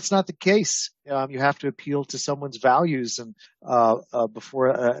out it's not the case. You have to appeal to someone's values and before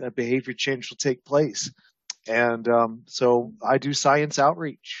a behavior change will take place. And so I do science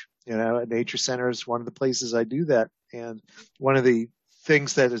outreach. At Nature Center is one of the places I do that. And one of the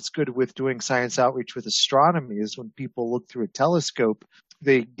things that is good with doing science outreach with astronomy is when people look through a telescope,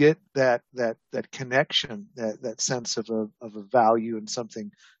 they get that connection, that sense of a value and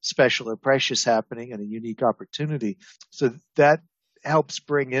something special or precious happening and a unique opportunity. So that helps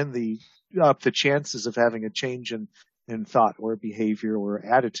bring in up the chances of having a change in thought or behavior or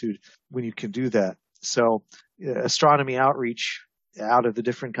attitude when you can do that. So astronomy outreach, out of the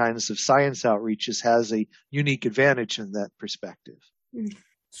different kinds of science outreaches, has a unique advantage in that perspective.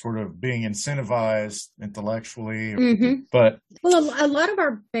 Sort of being incentivized intellectually, but a lot of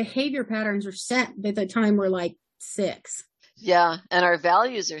our behavior patterns are set by the time we're like 6. Yeah, and our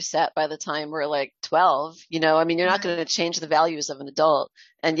values are set by the time we're like 12. You're not going to change the values of an adult,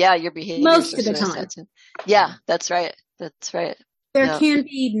 and your behavior most of the time. Yeah, that's right. That's right. There can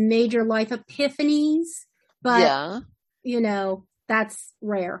be major life epiphanies, but that's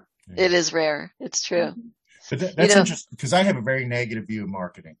rare. It is rare. It's true. But that's interesting because I have a very negative view of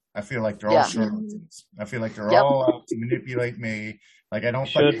marketing. I feel like they're all charlatans. I feel like they're all out to manipulate me. Like I don't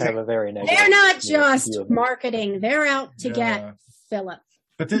have a very negative. They're not just marketing; they're out to get Philip.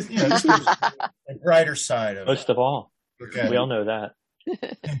 But this is a brighter side of most of all. We all know that.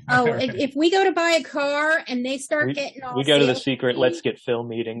 If we go to buy a car and they start getting all, we go to the secret Let's Get Phil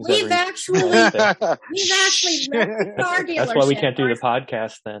meetings. We've actually left the car dealership. That's why we can't do the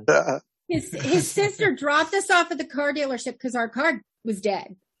podcast then. His sister dropped us off at the car dealership because our car was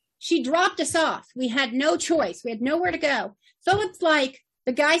dead. She dropped us off. We had no choice. We had nowhere to go. Philip's like,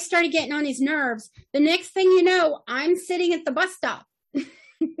 the guy started getting on his nerves. The next thing you know, I'm sitting at the bus stop.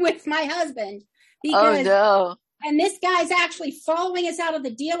 with my husbend. Because, oh no. And this guy's actually following us out of the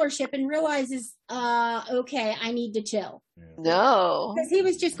dealership and realizes, okay, I need to chill. No. Because he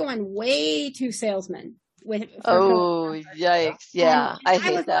was just going way too salesman. Yikes. Yeah, I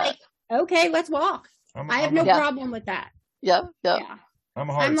hate that. Like, okay, let's walk. I have no problem with that. Yeah. I'm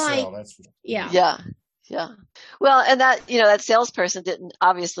a hard sell. That's Yeah. Well, and that salesperson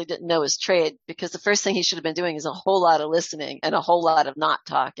obviously didn't know his trade, because the first thing he should have been doing is a whole lot of listening and a whole lot of not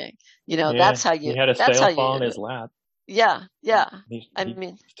talking. That's how you. He had a sale fall in his lap. Yeah. He's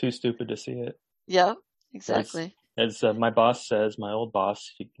too stupid to see it. Yeah, exactly. As my boss says, my old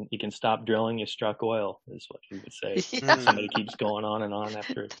boss, you can stop drilling, you struck oil, is what he would say. Yeah. Somebody keeps going on and on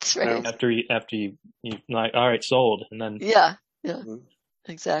after. That's right. After you like, all right, sold, and then. Yeah,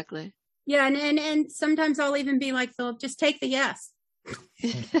 exactly. Yeah, and sometimes I'll even be like, Philip, just take the yes.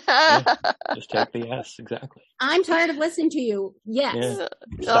 Just take the yes, exactly. I'm tired of listening to you. Yes. Yeah.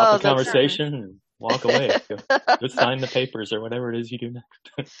 Stop the conversation and walk away. Go sign the papers or whatever it is you do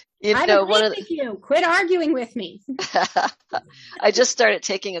next. I agree with you. Quit arguing with me. I just started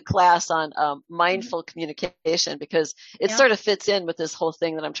taking a class on mindful communication, because it sort of fits in with this whole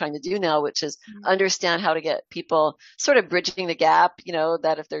thing that I'm trying to do now, which is understand how to get people sort of bridging the gap,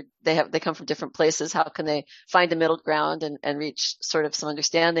 that if they come from different places, how can they find a middle ground and reach sort of some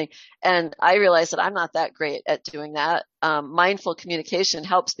understanding. And I realized that I'm not that great at doing that. Mindful communication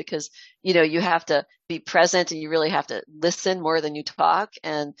helps because, you have to be present and you really have to listen more than you talk.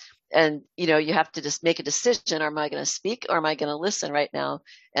 And you have to just make a decision. Am I going to speak or am I going to listen right now?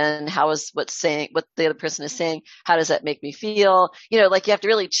 And what the other person is saying, how does that make me feel? Like you have to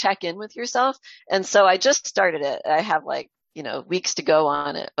really check in with yourself. And so I just started it. I have weeks to go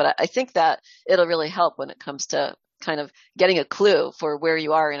on it, but I think that it'll really help when it comes to kind of getting a clue for where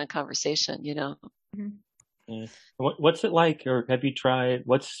you are in a conversation, Mm-hmm. Yeah. What's it like, or have you tried,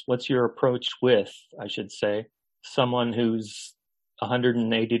 what's your approach with, I should say, someone who's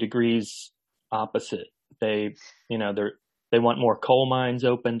 180 degrees opposite? They want more coal mines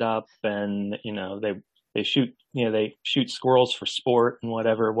opened up, and they shoot squirrels for sport and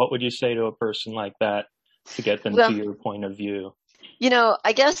whatever. What would you say to a person like that to get them to your point of view?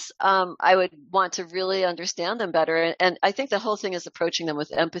 I guess I would want to really understand them better. And I think the whole thing is approaching them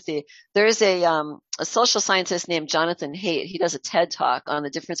with empathy. There's a social scientist named Jonathan Haidt. He does a TED Talk on the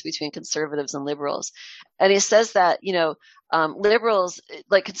difference between conservatives and liberals. And he says that, liberals,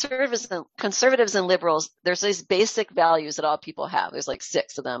 like conservatives and liberals, there's these basic values that all people have. There's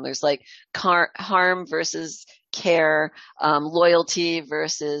 6 of them. There's harm versus care, loyalty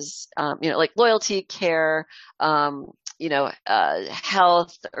versus, loyalty, care,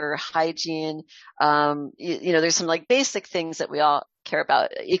 health or hygiene. There's some basic things that we all care about: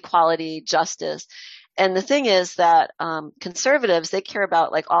 equality, justice. And the thing is that conservatives, they care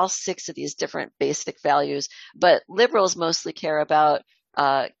about all 6 of these different basic values, but liberals mostly care about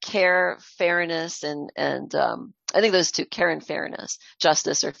care, fairness, and I think those 2, care and fairness,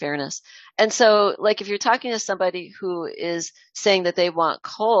 justice or fairness. And so if you're talking to somebody who is saying that they want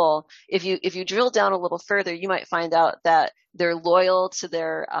coal, if you drill down a little further, you might find out that they're loyal to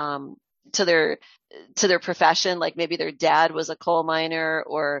their profession. Like maybe their dad was a coal miner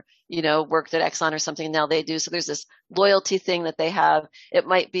or, worked at Exxon or something, and now they do. So there's this loyalty thing that they have. It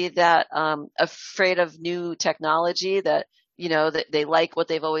might be that afraid of new technology, that that they like what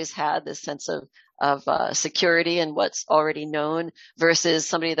they've always had, this sense of security and what's already known, versus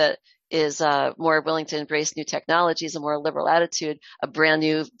somebody that is more willing to embrace new technologies, a more liberal attitude, a brand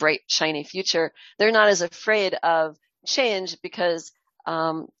new, bright, shiny future. They're not as afraid of change because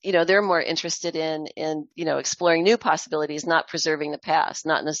they're more interested in exploring new possibilities, not preserving the past,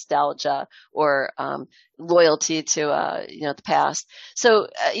 not nostalgia or loyalty to the past. So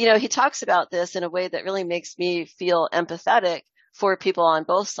he talks about this in a way that really makes me feel empathetic for people on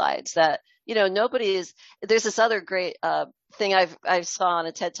both sides. That there's this other great thing I saw on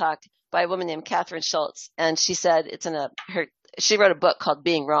a TED Talk by a woman named Catherine Schultz, and she said she wrote a book called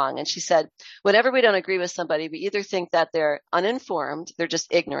Being Wrong. And she said, whenever we don't agree with somebody, we either think that they're uninformed, they're just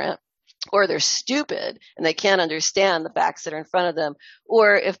ignorant, or they're stupid and they can't understand the facts that are in front of them.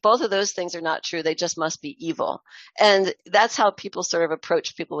 Or if both of those things are not true, they just must be evil. And that's how people sort of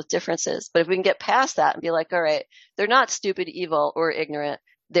approach people with differences. But if we can get past that and be like, all right, they're not stupid, evil, or ignorant.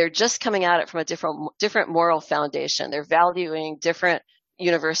 They're just coming at it from a different moral foundation. They're valuing different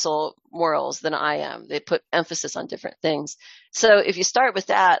universal morals than I am. They put emphasis on different things. So if you start with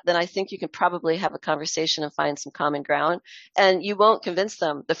that, then I think you can probably have a conversation and find some common ground. And you won't convince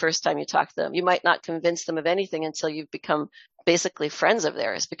them the first time you talk to them. You might not convince them of anything until you've become basically friends of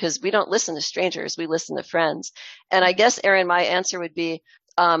theirs, because we don't listen to strangers. We listen to friends. And I guess, Erin, my answer would be,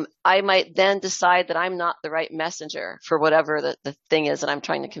 I might then decide that I'm not the right messenger for whatever the thing is that I'm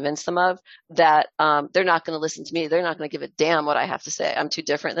trying to convince them of, that they're not going to listen to me. They're not going to give a damn what I have to say. I'm too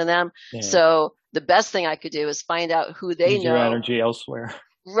different than them. Yeah. So the best thing I could do is find out who they know. Use your energy elsewhere.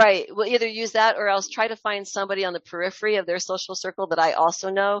 Right. We'll either use that or else try to find somebody on the periphery of their social circle that I also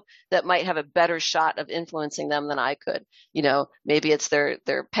know that might have a better shot of influencing them than I could. You know, maybe it's their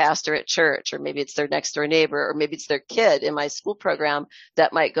pastor at church, or maybe it's their next door neighbor, or maybe it's their kid in my school program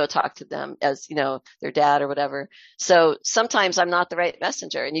that might go talk to them as, you know, their dad or whatever. So sometimes I'm not the right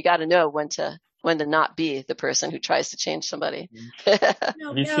messenger, and you got to know when to not be the person who tries to change somebody.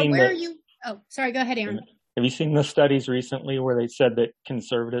 Oh, sorry. Go ahead, Aaron. Have you seen the studies recently where they said that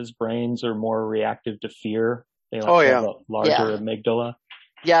conservatives' brains are more reactive to fear? They have a larger amygdala.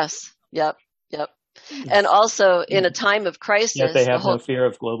 Yes. Yep. And also in a time of crisis. Yet they have no fear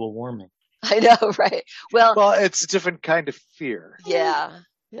of global warming. I know, right? Well, it's a different kind of fear. Yeah.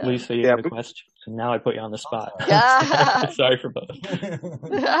 Lisa, you have a question. And now I put you on the spot. Yeah. Sorry for both.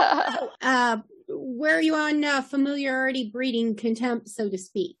 Where are you on familiarity breeding contempt, so to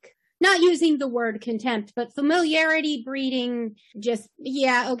speak? Not using the word contempt, but familiarity breeding,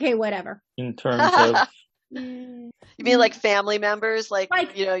 whatever. In terms of... You mean like family members? Like,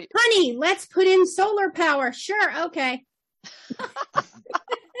 you know... Honey, let's put in solar power. Sure, okay.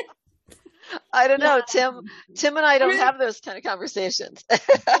 I don't know, Tim and I don't have those kind of conversations.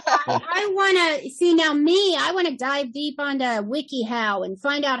 I want to see now I want to dive deep onto WikiHow and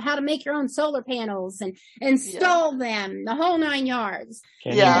find out how to make your own solar panels and install them, the whole 9 yards.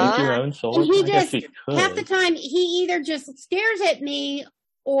 Can you make your own solar panels? Half the time he either just stares at me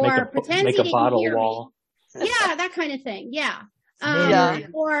or pretends he didn't bottle hear wall. Me. Yeah, that kind of thing. Yeah.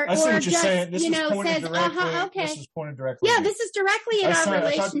 Or I see what you're saying. This says, okay. This is pointed directly. Yeah, this is directly in our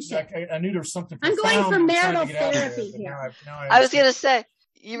relationship. I knew there was something. I'm going for marital therapy here. I was going to say,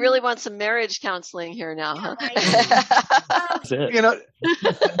 you really want some marriage counseling here now, huh? That's it. You know,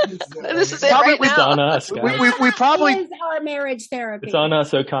 this is it right now. It's on us, guys. We probably is our marriage therapy. It's on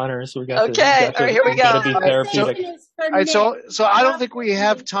us, O'Connors. We got okay. All right, here we go. Be therapeutic. So I don't think we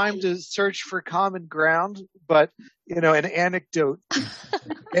have time to search for common ground, but you know, an anecdote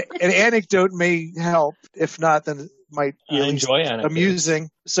may help. If not, then it might be amusing.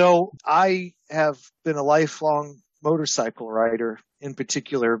 So I have been a lifelong motorcycle rider, in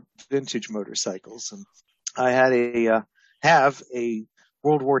particular vintage motorcycles, and I had have a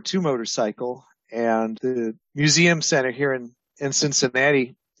World War II motorcycle, and the museum center here in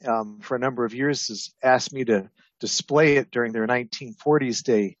Cincinnati for a number of years has asked me to display it during their 1940s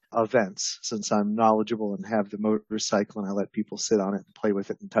Day events, since I'm knowledgeable and have the motorcycle, and I let people sit on it and play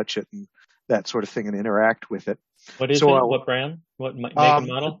with it and touch it and that sort of thing and interact with it. What is it? What brand? What make and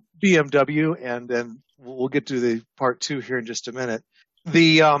model? BMW, and then we'll get to the part 2 here in just a minute.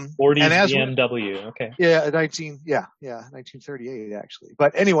 The 40s BMW. Okay. Yeah, 1938 actually.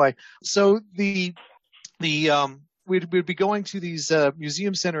 But anyway, so we'd be going to these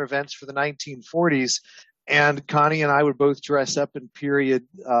museum center events for the 1940s. And Connie and I would both dress up in period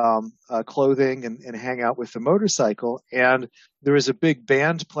clothing and hang out with the motorcycle. And there was a big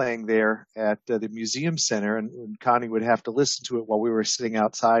band playing there at the museum center, and Connie would have to listen to it while we were sitting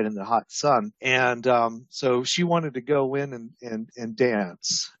outside in the hot sun. And so she wanted to go in and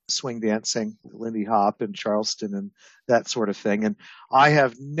dance, swing dancing, Lindy Hop and Charleston and that sort of thing. And I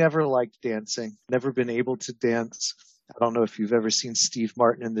have never liked dancing, never been able to dance. I don't know if you've ever seen Steve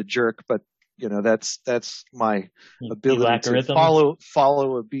Martin in The Jerk, but you know, that's my ability to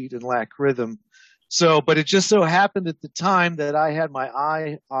follow a beat and lack rhythm. So, but it just so happened at the time that I had my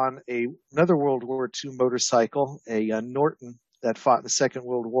eye on another World War II motorcycle, a Norton that fought in the Second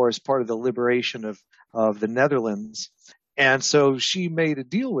World War as part of the liberation of the Netherlands. And so she made a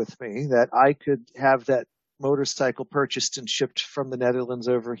deal with me that I could have that motorcycle purchased and shipped from the Netherlands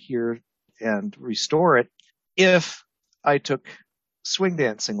over here and restore it if I took swing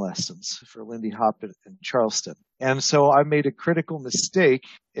dancing lessons for Lindy Hop and Charleston. And so I made a critical mistake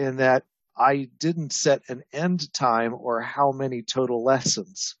in that I didn't set an end time or how many total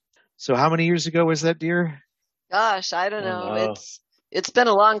lessons. So how many years ago was that, dear? Gosh, I don't know. It's been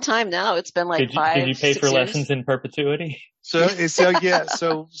a long time now. It's been like 5 Did you pay for years. lessons in perpetuity? So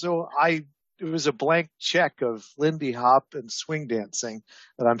I was a blank check of Lindy Hop and swing dancing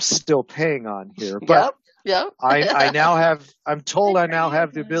that I'm still paying on here. But Yep. I'm told I now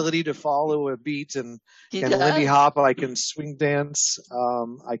have the ability to follow a beat and Lindy Hop. I can swing dance.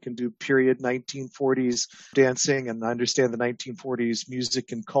 I can do period 1940s dancing and understand the 1940s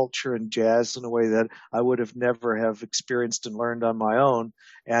music and culture and jazz in a way that I would have never have experienced and learned on my own.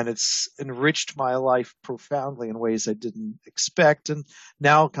 And it's enriched my life profoundly in ways I didn't expect. And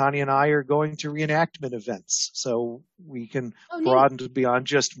now Connie and I are going to reenactment events. So we can broaden to beyond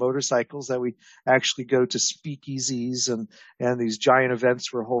just motorcycles, that we actually go to speakeasies and these giant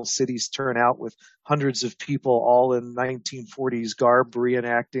events where whole cities turn out with hundreds of people all in 1940s garb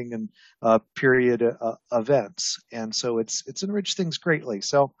reenacting and period events. And so it's enriched things greatly.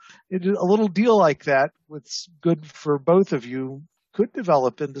 So a little deal like that, what's good for both of you, could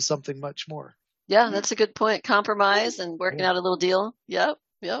develop into something much more. Yeah, that's a good point. Compromise and working out a little deal. Yep.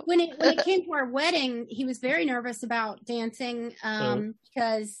 When it came to our wedding, he was very nervous about dancing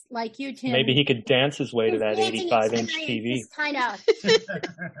because, like you, Tim, maybe he could dance his way to that 85-inch TV. Kind of.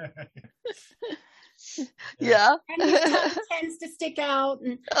 Yeah. And his tongue tends to stick out.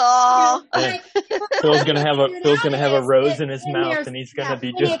 And, Phil's gonna have a rose in his mouth, and he's gonna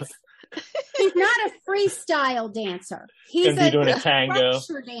be doing. He's not a freestyle dancer. He's gonna be doing a tango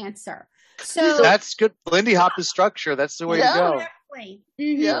dancer. So that's good. Lindy Hop is structure. That's the way to go. Exactly.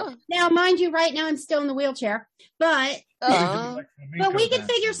 Mm-hmm. Yeah. Now, mind you, right now I'm still in the wheelchair, but we can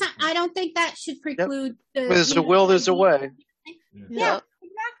figure something. I don't think that should preclude. There's a will, there's a way. Yeah,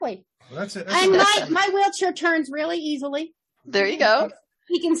 exactly. Well, that's it. And my wheelchair turns really easily. There you go.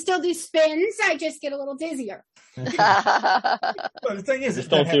 He can still do spins. I just get a little dizzier. Well, the thing is, just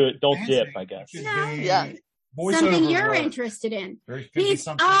don't do it. Don't dip, I guess. No. Yeah. Something you're interested in.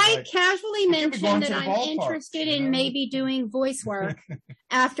 I casually mentioned that I'm interested in maybe doing voice work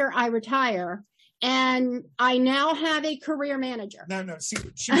after I retire, and I now have a career manager. No. See,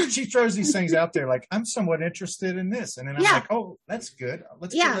 she throws these things out there like, I'm somewhat interested in this, and then I'm like, oh, that's good.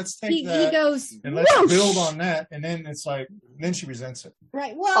 Let's take that. He goes, and let's build on that, and then it's like, then she resents it.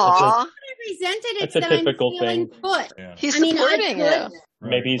 Right. Well, I resented it. It's a typical thing. Yeah. He's supporting you.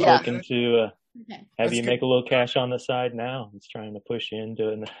 Maybe he's looking to. Have you make a little cash on the side now? He's trying to push you into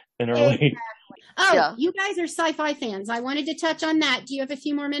it in early. Oh, you guys are sci-fi fans. I wanted to touch on that. Do you have a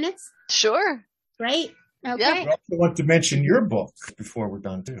few more minutes? Sure. Great. Okay. I also want to mention your book before we're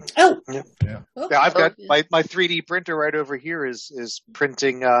done too. Oh. Yeah. I've got my 3D printer right over here is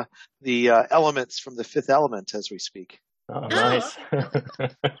printing the elements from The Fifth Element as we speak. Oh, nice.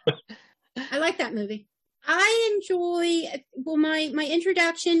 I like that movie. I enjoy, my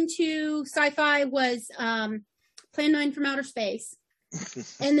introduction to sci-fi was Plan 9 from Outer Space.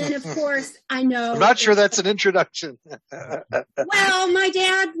 And then, of course, I know. I'm not sure that's an introduction. Well, my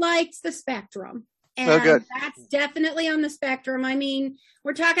dad likes the Spectrum. And that's definitely on the spectrum. I mean,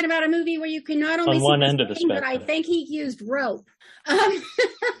 we're talking about a movie where you can not only on one end of the spectrum, but I think he used rope.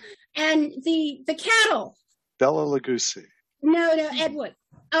 And the cattle. Bela Lugosi. No, Ed Wood.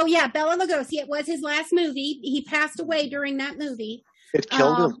 Oh, yeah, Bela Lugosi. It was his last movie. He passed away during that movie. It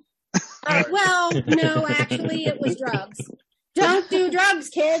killed him. Well, no, actually, it was drugs. Don't do drugs,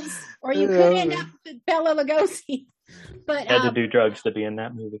 kids, or you could end up with Bela Lugosi. But had to do drugs to be in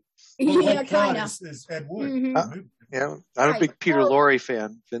that movie. Yeah, kind of. Is Ed Wood. Yeah, I'm a big Peter Lorre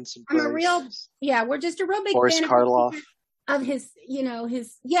fan. Vincent Price. We're just a real big Boris fan Karloff. Of his,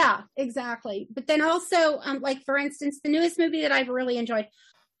 exactly. But then also, like, for instance, the newest movie that I've really enjoyed,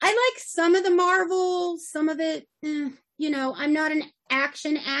 I like some of the Marvel, some of it, I'm not an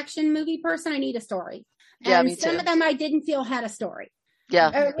action movie person. I need a story. And me some too. Of them I didn't feel had a story.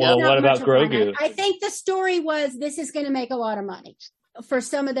 Yeah. Well, what about Grogu? I think the story was, this is going to make a lot of money for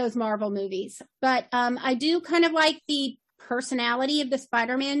some of those Marvel movies. But I do kind of like the personality of the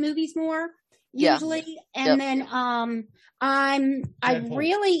Spider-Man movies more, usually. And then I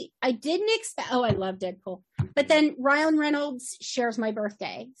didn't expect, I love Deadpool. But then Ryan Reynolds shares my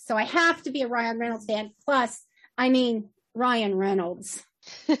birthday. So I have to be a Ryan Reynolds fan. Plus, Ryan Reynolds.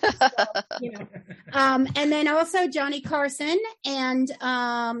 So, and then also Johnny Carson and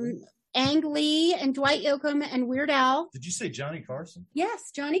Ang Lee and Dwight Yoakam and Weird Al. Did you say Johnny Carson?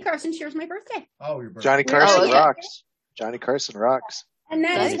 Yes, Johnny Carson shares my birthday. Oh, your birthday. Johnny Carson rocks. Johnny Carson rocks. And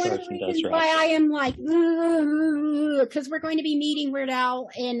that is one of the reasons why I am like, because we're going to be meeting Weird Al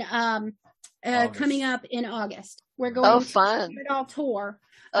in coming up in August. We're going to Weird Al tour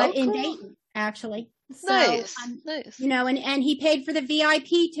in Dayton, actually. So, nice. And he paid for the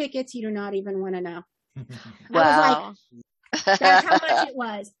VIP tickets. You do not even want to know. Wow. I was like, that's how much it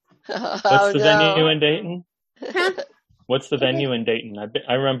was. What's the venue in Dayton? Huh? What's the venue in Dayton?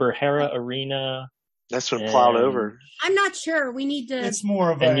 I remember Hara Arena. That's been plowed over. I'm not sure. We need to. It's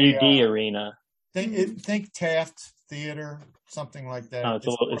more of an UD Arena. Think Taft Theater, something like that. Oh,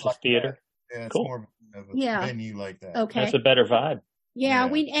 it's a theater. That. Yeah, it's more of a venue like that. Okay, that's a better vibe. Yeah,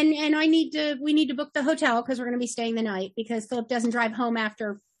 we need to book the hotel because we're going to be staying the night because Philip doesn't drive home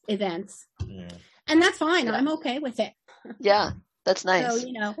after events. Yeah. And that's fine. Yeah. I'm okay with it. Yeah, that's nice.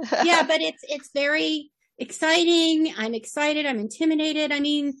 So, but it's very exciting. I'm excited. I'm intimidated. I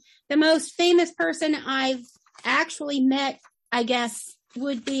mean, the most famous person I've actually met, I guess,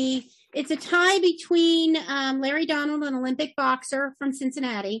 would be, it's a tie between Larry Donald, an Olympic boxer from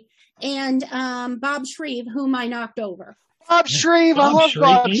Cincinnati, and Bob Shreve, whom I knocked over. Bob Shreve, I love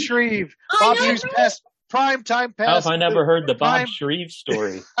Bob Shreve. Bob Shreve's past primetime past. I never heard the Bob Shreve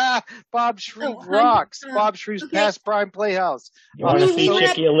story. Bob Shreve rocks. Bob Shreve's past prime Playhouse. You want to see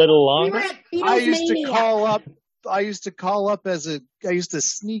Chicky a little longer? I used to call up. I used to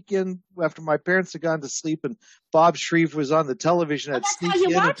sneak in after my parents had gone to sleep and Bob Shreve was on the television. I'd sneak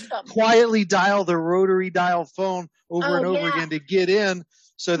in and quietly dial the rotary dial phone over and over again to get in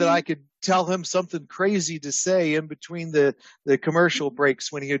so that I could tell him something crazy to say in between the commercial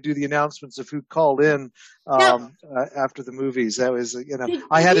breaks when he would do the announcements of who called in after the movies. That was,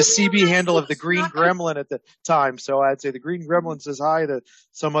 I had a CB handle of the Green Gremlin at the time. So I'd say the Green Gremlin says hi to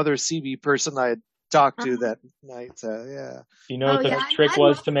some other CB person I had talked to that night. You know what the trick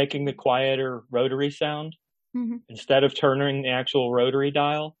was to making the quieter rotary sound? Mm-hmm. Instead of turning the actual rotary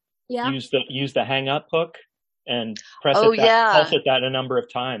dial, use the hang up hook. And pulse it that a number of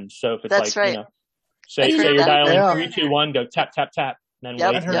times. So if it's say you're dialing 321, go tap, tap, tap, and then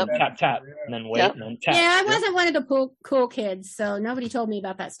wait, and then tap, tap, and then wait, and then tap. Yeah, I wasn't one of the cool kids, so nobody told me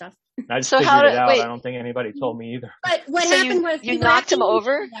about that stuff. I just figured it out. I don't think anybody told me either. But what happened was you knocked him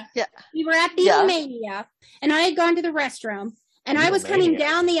over? Yeah. We were at Beatlemania, and I had gone to the restroom, and I was coming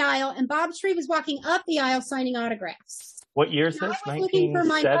down the aisle, and Bob Shreve was walking up the aisle signing autographs. What year is this?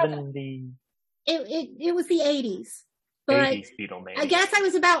 1970? It was the 80s. But 80s Beatlemania. I guess I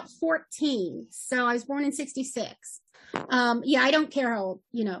was about 14. So I was born in 66. I don't care how old,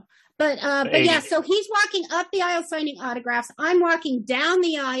 But so he's walking up the aisle signing autographs. I'm walking down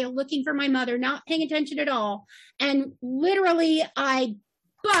the aisle looking for my mother, not paying attention at all. And literally I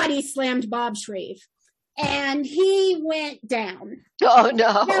body slammed Bob Shreve. And he went down. Oh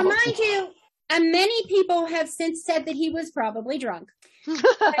no. Now mind you, many people have since said that he was probably drunk.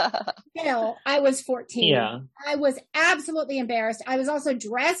 But, I was 14. Yeah. I was absolutely embarrassed. I was also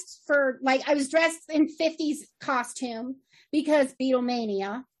dressed I was dressed in 50s costume because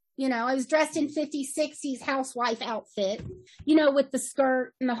Beatlemania. I was dressed in 50s, 60s housewife outfit, with the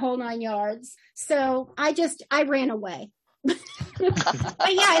skirt and the whole 9 yards. So I ran away. But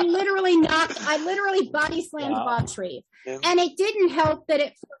I literally body slammed Bob Shreve. Yeah. And it didn't help that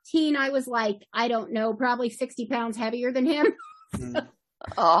at 14, I was I don't know, probably 60 pounds heavier than him. He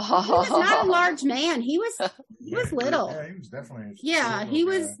was not a large man. He was little. Yeah, he was definitely. Yeah, he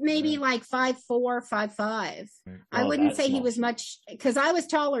was maybe 5'4", 5'5". I wouldn't say he was much because I was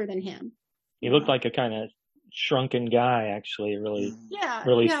taller than him. He looked like a kind of shrunken guy, actually. Really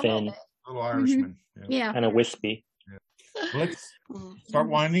thin. Little Irishman. Mm-hmm. Yeah. Kind of wispy. Yeah. Let's start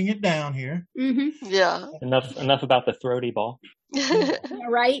winding it down here. Mm-hmm. Yeah. Enough about the throaty ball.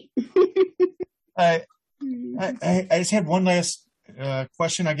 Right. I just have one last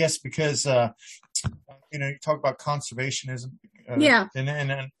question, I guess, because you talk about conservationism. And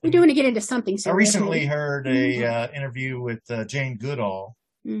we're doing to get into something. I recently heard a interview with Jane Goodall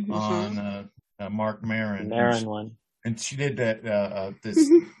on Mark Maron. Maron one. And she did that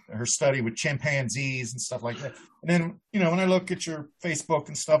her study with chimpanzees and stuff like that. And then when I look at your Facebook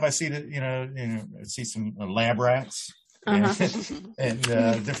and stuff, I see that I see some lab rats. And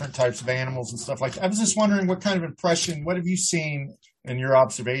different types of animals and stuff like that. I was just wondering what have you seen in your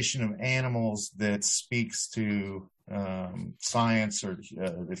observation of animals that speaks to science or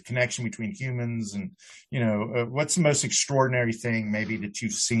the connection between humans and, what's the most extraordinary thing maybe that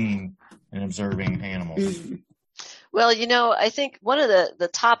you've seen in observing animals? Mm-hmm. Well, I think one of the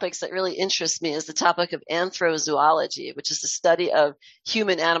topics that really interests me is the topic of anthrozoology, which is the study of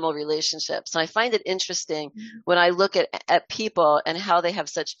human-animal relationships. And I find it interesting when I look at people and how they have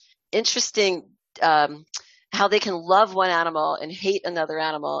such interesting how they can love one animal and hate another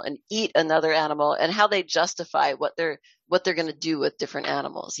animal and eat another animal and how they justify what they're going to do with different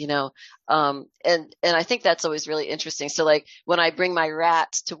animals, and I think that's always really interesting. So when I bring my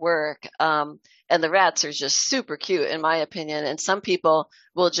rats to work, And the rats are just super cute, in my opinion. And some people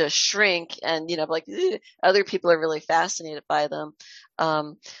will just shrink and, like other people are really fascinated by them.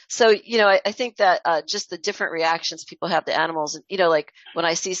 So, I think that, just the different reactions people have to animals, like when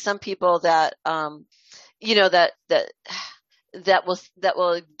I see some people that, that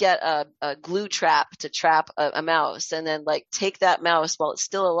will get a glue trap to trap a mouse, and then like take that mouse while it's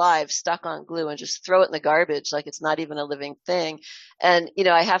still alive, stuck on glue, and just throw it in the garbage like it's not even a living thing. And,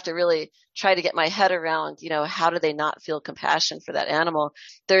 I have to really try to get my head around, how do they not feel compassion for that animal?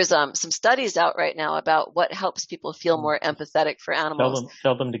 There's some studies out right now about what helps people feel more empathetic for animals.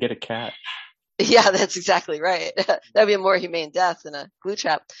 Tell them to get a cat. Yeah, that's exactly right. That'd be a more humane death than a glue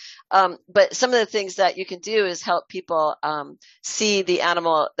trap. But some of the things that you can do is help people see the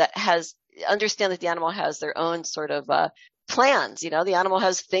animal understand that the animal has their own sort of plans. The animal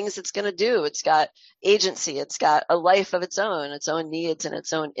has things it's going to do. It's got agency. It's got a life of its own needs and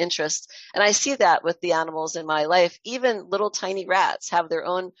its own interests. And I see that with the animals in my life. Even little tiny rats have their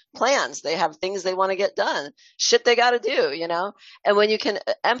own plans. They have things they want to get done, shit they got to do, And when you can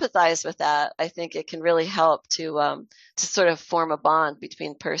empathize with that, I think it can really help to sort of form a bond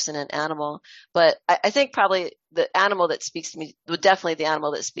between person and animal. But I think probably the animal that speaks to me, definitely the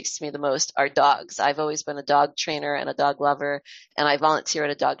animal that speaks to me the most are dogs. I've always been a dog trainer and a dog lover, and I volunteer at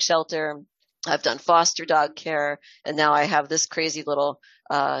a dog shelter. I've done foster dog care, and now I have this crazy little,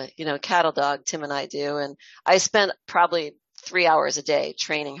 cattle dog, Tim and I do. And I spend probably 3 hours a day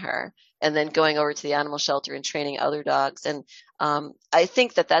training her, and then going over to the animal shelter and training other dogs. And I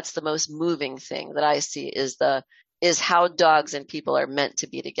think that that's the most moving thing that I see is how dogs and people are meant to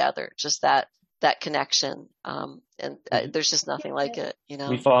be together. Just that connection. There's just nothing like it,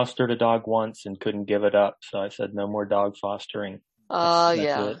 We fostered a dog once and couldn't give it up. So I said, no more dog fostering. Oh,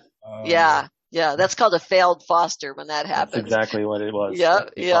 yeah. Yeah. That's called a failed foster when that happens. That's exactly what it was.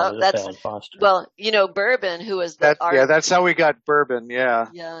 Yeah. That's failed foster. Well, Bourbon, who was that's how we got Bourbon. Yeah.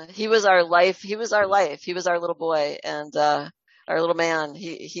 Yeah. He was our life. He was our little boy and, our little man.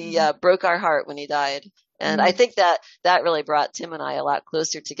 He broke our heart when he died. And I think that really brought Tim and I a lot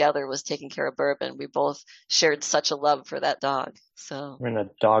closer together, was taking care of Bourbon. We both shared such a love for that dog. So we're in a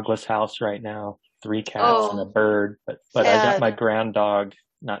dogless house right now, 3 cats and a bird, but I got my grand dog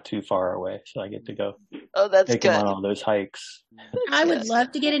not too far away, so I get to go take him on all those hikes. I would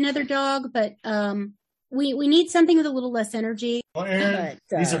love to get another dog, but we need something with a little less energy. Well, Erin,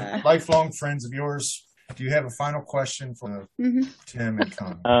 these are lifelong friends of yours. Do you have a final question for Tim and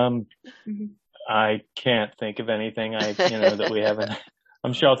Connie? I can't think of anything that we haven't.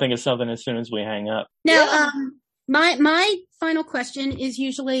 I'm sure I'll think of something as soon as we hang up. Now, my final question is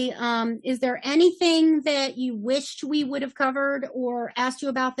usually, is there anything that you wished we would have covered or asked you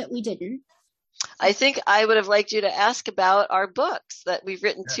about that we didn't? I think I would have liked you to ask about our books, that we've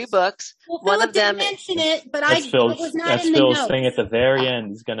written 2 books. Well, one of them didn't mention it, but it was not in the Phil's notes. thing at the very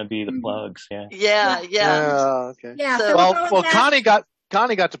end is going to be the plugs. Yeah. Okay. Yeah. So, well,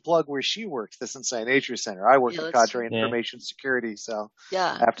 Connie got to plug where she works, the Cincinnati Nature Center. I work at Cadre Information Security, so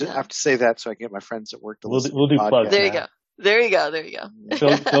I have to say that so I can get my friends at work to listen. We'll do plugs. There you go. There you go.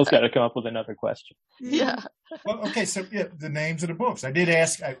 Phil's got to come up with another question. Yeah. Well, okay. So the names of the books. I did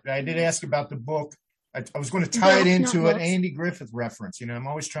ask about the book. I was going to tie it into an Andy Griffith reference. I'm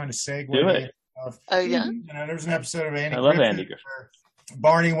always trying to segue. Do it. Oh yeah. There's an episode of Andy. I love Andy Griffith. Where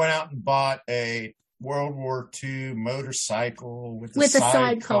Barney went out and bought a World War II motorcycle with a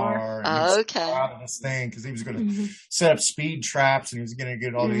sidecar. Okay. Out of this thing because he was going to set up speed traps and he was going to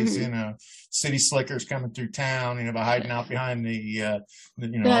get all these, city slickers coming through town, by hiding out behind the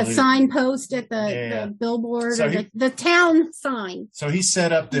signpost at the billboard or the town sign. So he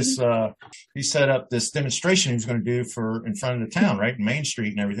set up this. Demonstration he was going to do in front of the town, right, in Main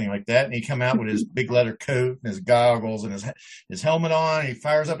Street and everything like that. And he come out with his big leather coat and his goggles and his helmet on. And he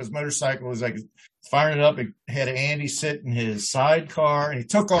fires up his motorcycle. He's like firing it up. He had Andy sit in his sidecar and he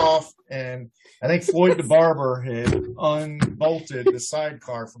took off. And I think Floyd the barber had unbolted the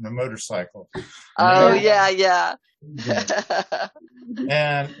sidecar from the motorcycle. Oh, yeah.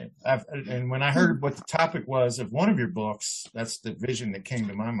 And when I heard what the topic was of one of your books, that's the vision that came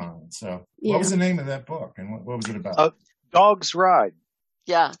to my mind. So what was the name of that book and what was it about? Dogs Ride.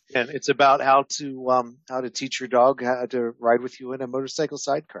 Yeah. And it's about how to teach your dog how to ride with you in a motorcycle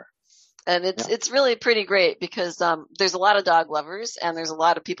sidecar. And it's really pretty great because there's a lot of dog lovers and there's a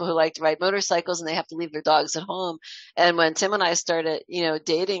lot of people who like to ride motorcycles and they have to leave their dogs at home. And when Tim and I started,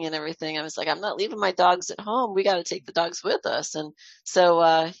 dating and everything, I was like, I'm not leaving my dogs at home. We got to take the dogs with us. And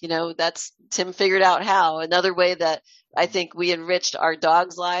so, that's Tim figured out how. Another way that I think we enriched our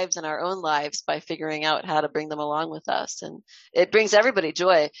dogs' lives and our own lives by figuring out how to bring them along with us. And it brings everybody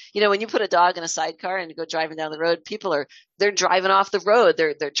joy. You know, when you put a dog in a sidecar and you go driving down the road, they're driving off the road.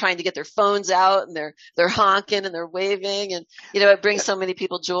 They're trying to get their phones out and they're honking and they're waving. And, you know, it brings so many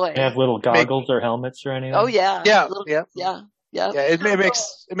people joy. They have little goggles or helmets or anything. Oh, yeah. Yeah. Yeah.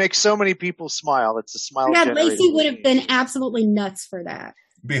 It makes so many people smile. It's a smile. Yeah, Lacey would have been absolutely nuts for that.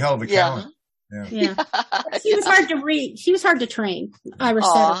 Be hell of a talent. Yeah. She was hard to read. She was hard to train. Irish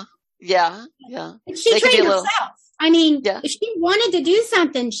setter. Yeah. And she trained herself. I mean, if she wanted to do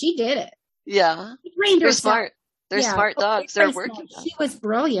something, she did it. Yeah. She trained herself. Smart. They're smart dogs. They're working. She was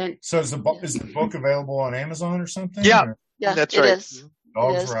brilliant. So is the book available on Amazon or something? Yeah. Or? Yeah, that's it right. Is.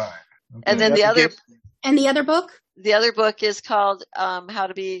 Dogs Ride. Okay. And then the other book? The other book is called How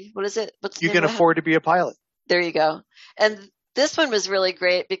to Be, what is it? You Can Afford to Be a Pilot. There you go. And this one was really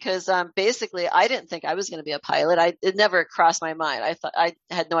great because basically I didn't think I was going to be a pilot. It never crossed my mind. I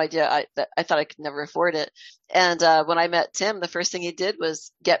had no idea. I thought I could never afford it. And when I met Tim, the first thing he did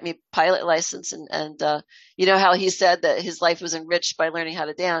was get me pilot license. And you know how he said that his life was enriched by learning how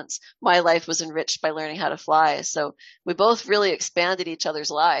to dance. My life was enriched by learning how to fly. So we both really expanded each other's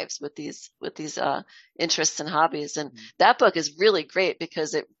lives with these interests and hobbies. And that book is really great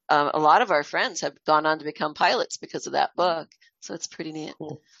because a lot of our friends have gone on to become pilots because of that book. So it's pretty neat.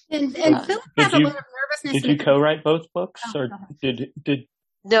 And Philip has a lot of nervousness. Did you co-write both books, or did?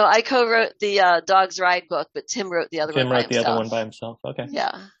 No, I co-wrote the Dogs Ride book, but Tim wrote the other one by himself. Tim wrote the other one by himself. Okay.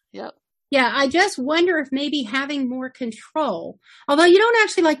 Yeah. Yep. Yeah, I just wonder if maybe having more control, although you don't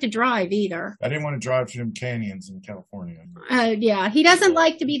actually like to drive either. I didn't want to drive through them canyons in California. Yeah, he doesn't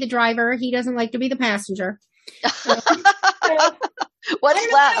like to be the driver. He doesn't like to be the passenger.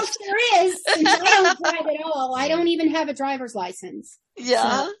 What's left? There is. I don't drive at all. I don't even have a driver's license.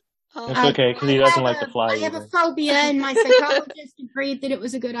 Yeah. It's okay because he doesn't like to fly. I have a phobia, and my psychologist agreed that it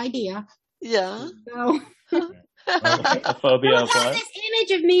was a good idea. Yeah. So. A phobia of what? This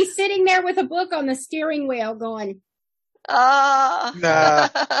image of me sitting there with a book on the steering wheel going, nah.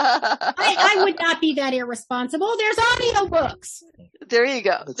 I would not be that irresponsible. There's audio books. There you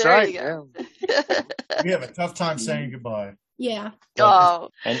go. That's right. You go. We have a tough time saying goodbye. Yeah. Oh.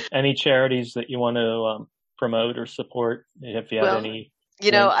 And any charities that you want to promote or support, if you have any? You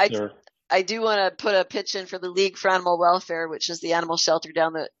know, I do want to put a pitch in for the League for Animal Welfare, which is the animal shelter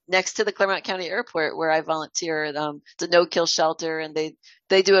next to the Claremont County Airport, where I volunteer. It's a no-kill shelter, and they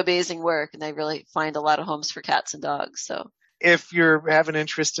do amazing work, and they really find a lot of homes for cats and dogs. So, if you have an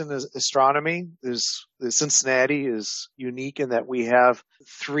interest in astronomy, Cincinnati is unique in that we have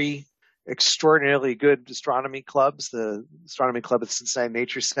 3 extraordinarily good astronomy clubs. The Astronomy Club at the Cincinnati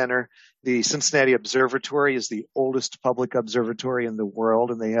Nature Center. The Cincinnati Observatory is the oldest public observatory in the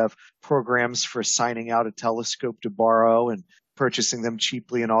world, and they have programs for signing out a telescope to borrow and purchasing them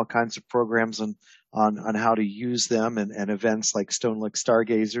cheaply, and all kinds of programs on how to use them, and events like Stone Lake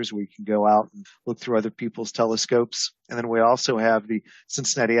Stargazers, where you can go out and look through other people's telescopes. And then we also have the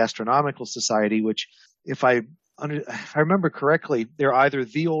Cincinnati Astronomical Society, which, if I remember correctly, they're either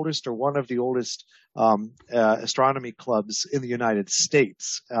the oldest or one of the oldest astronomy clubs in the United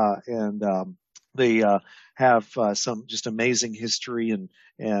States, and they have some just amazing history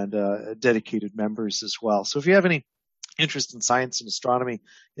and dedicated members as well. So if you have any interest in science and astronomy,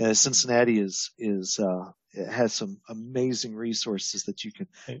 Cincinnati has some amazing resources that you can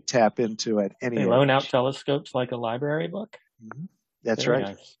tap into at any. They loan out telescopes like a library book. Mm-hmm. That's Very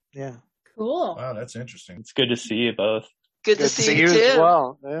right. Nice. Yeah. Cool. Wow, that's interesting. It's good to see you both. Good to see you too. As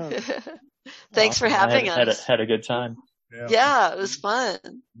well. Yeah. Thanks for having us. Had a good time. Yeah, it was fun.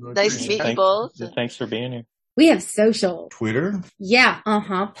 Nice to meet you both. Thanks for being here. We have social. Twitter. Yeah,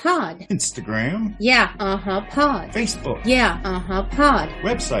 pod. Instagram. Yeah, pod. Facebook. Yeah, pod.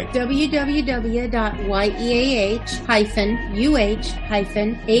 Website.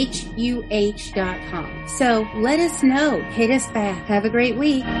 www.yeah-uh-huh.com. So let us know. Hit us back. Have a great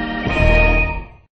week.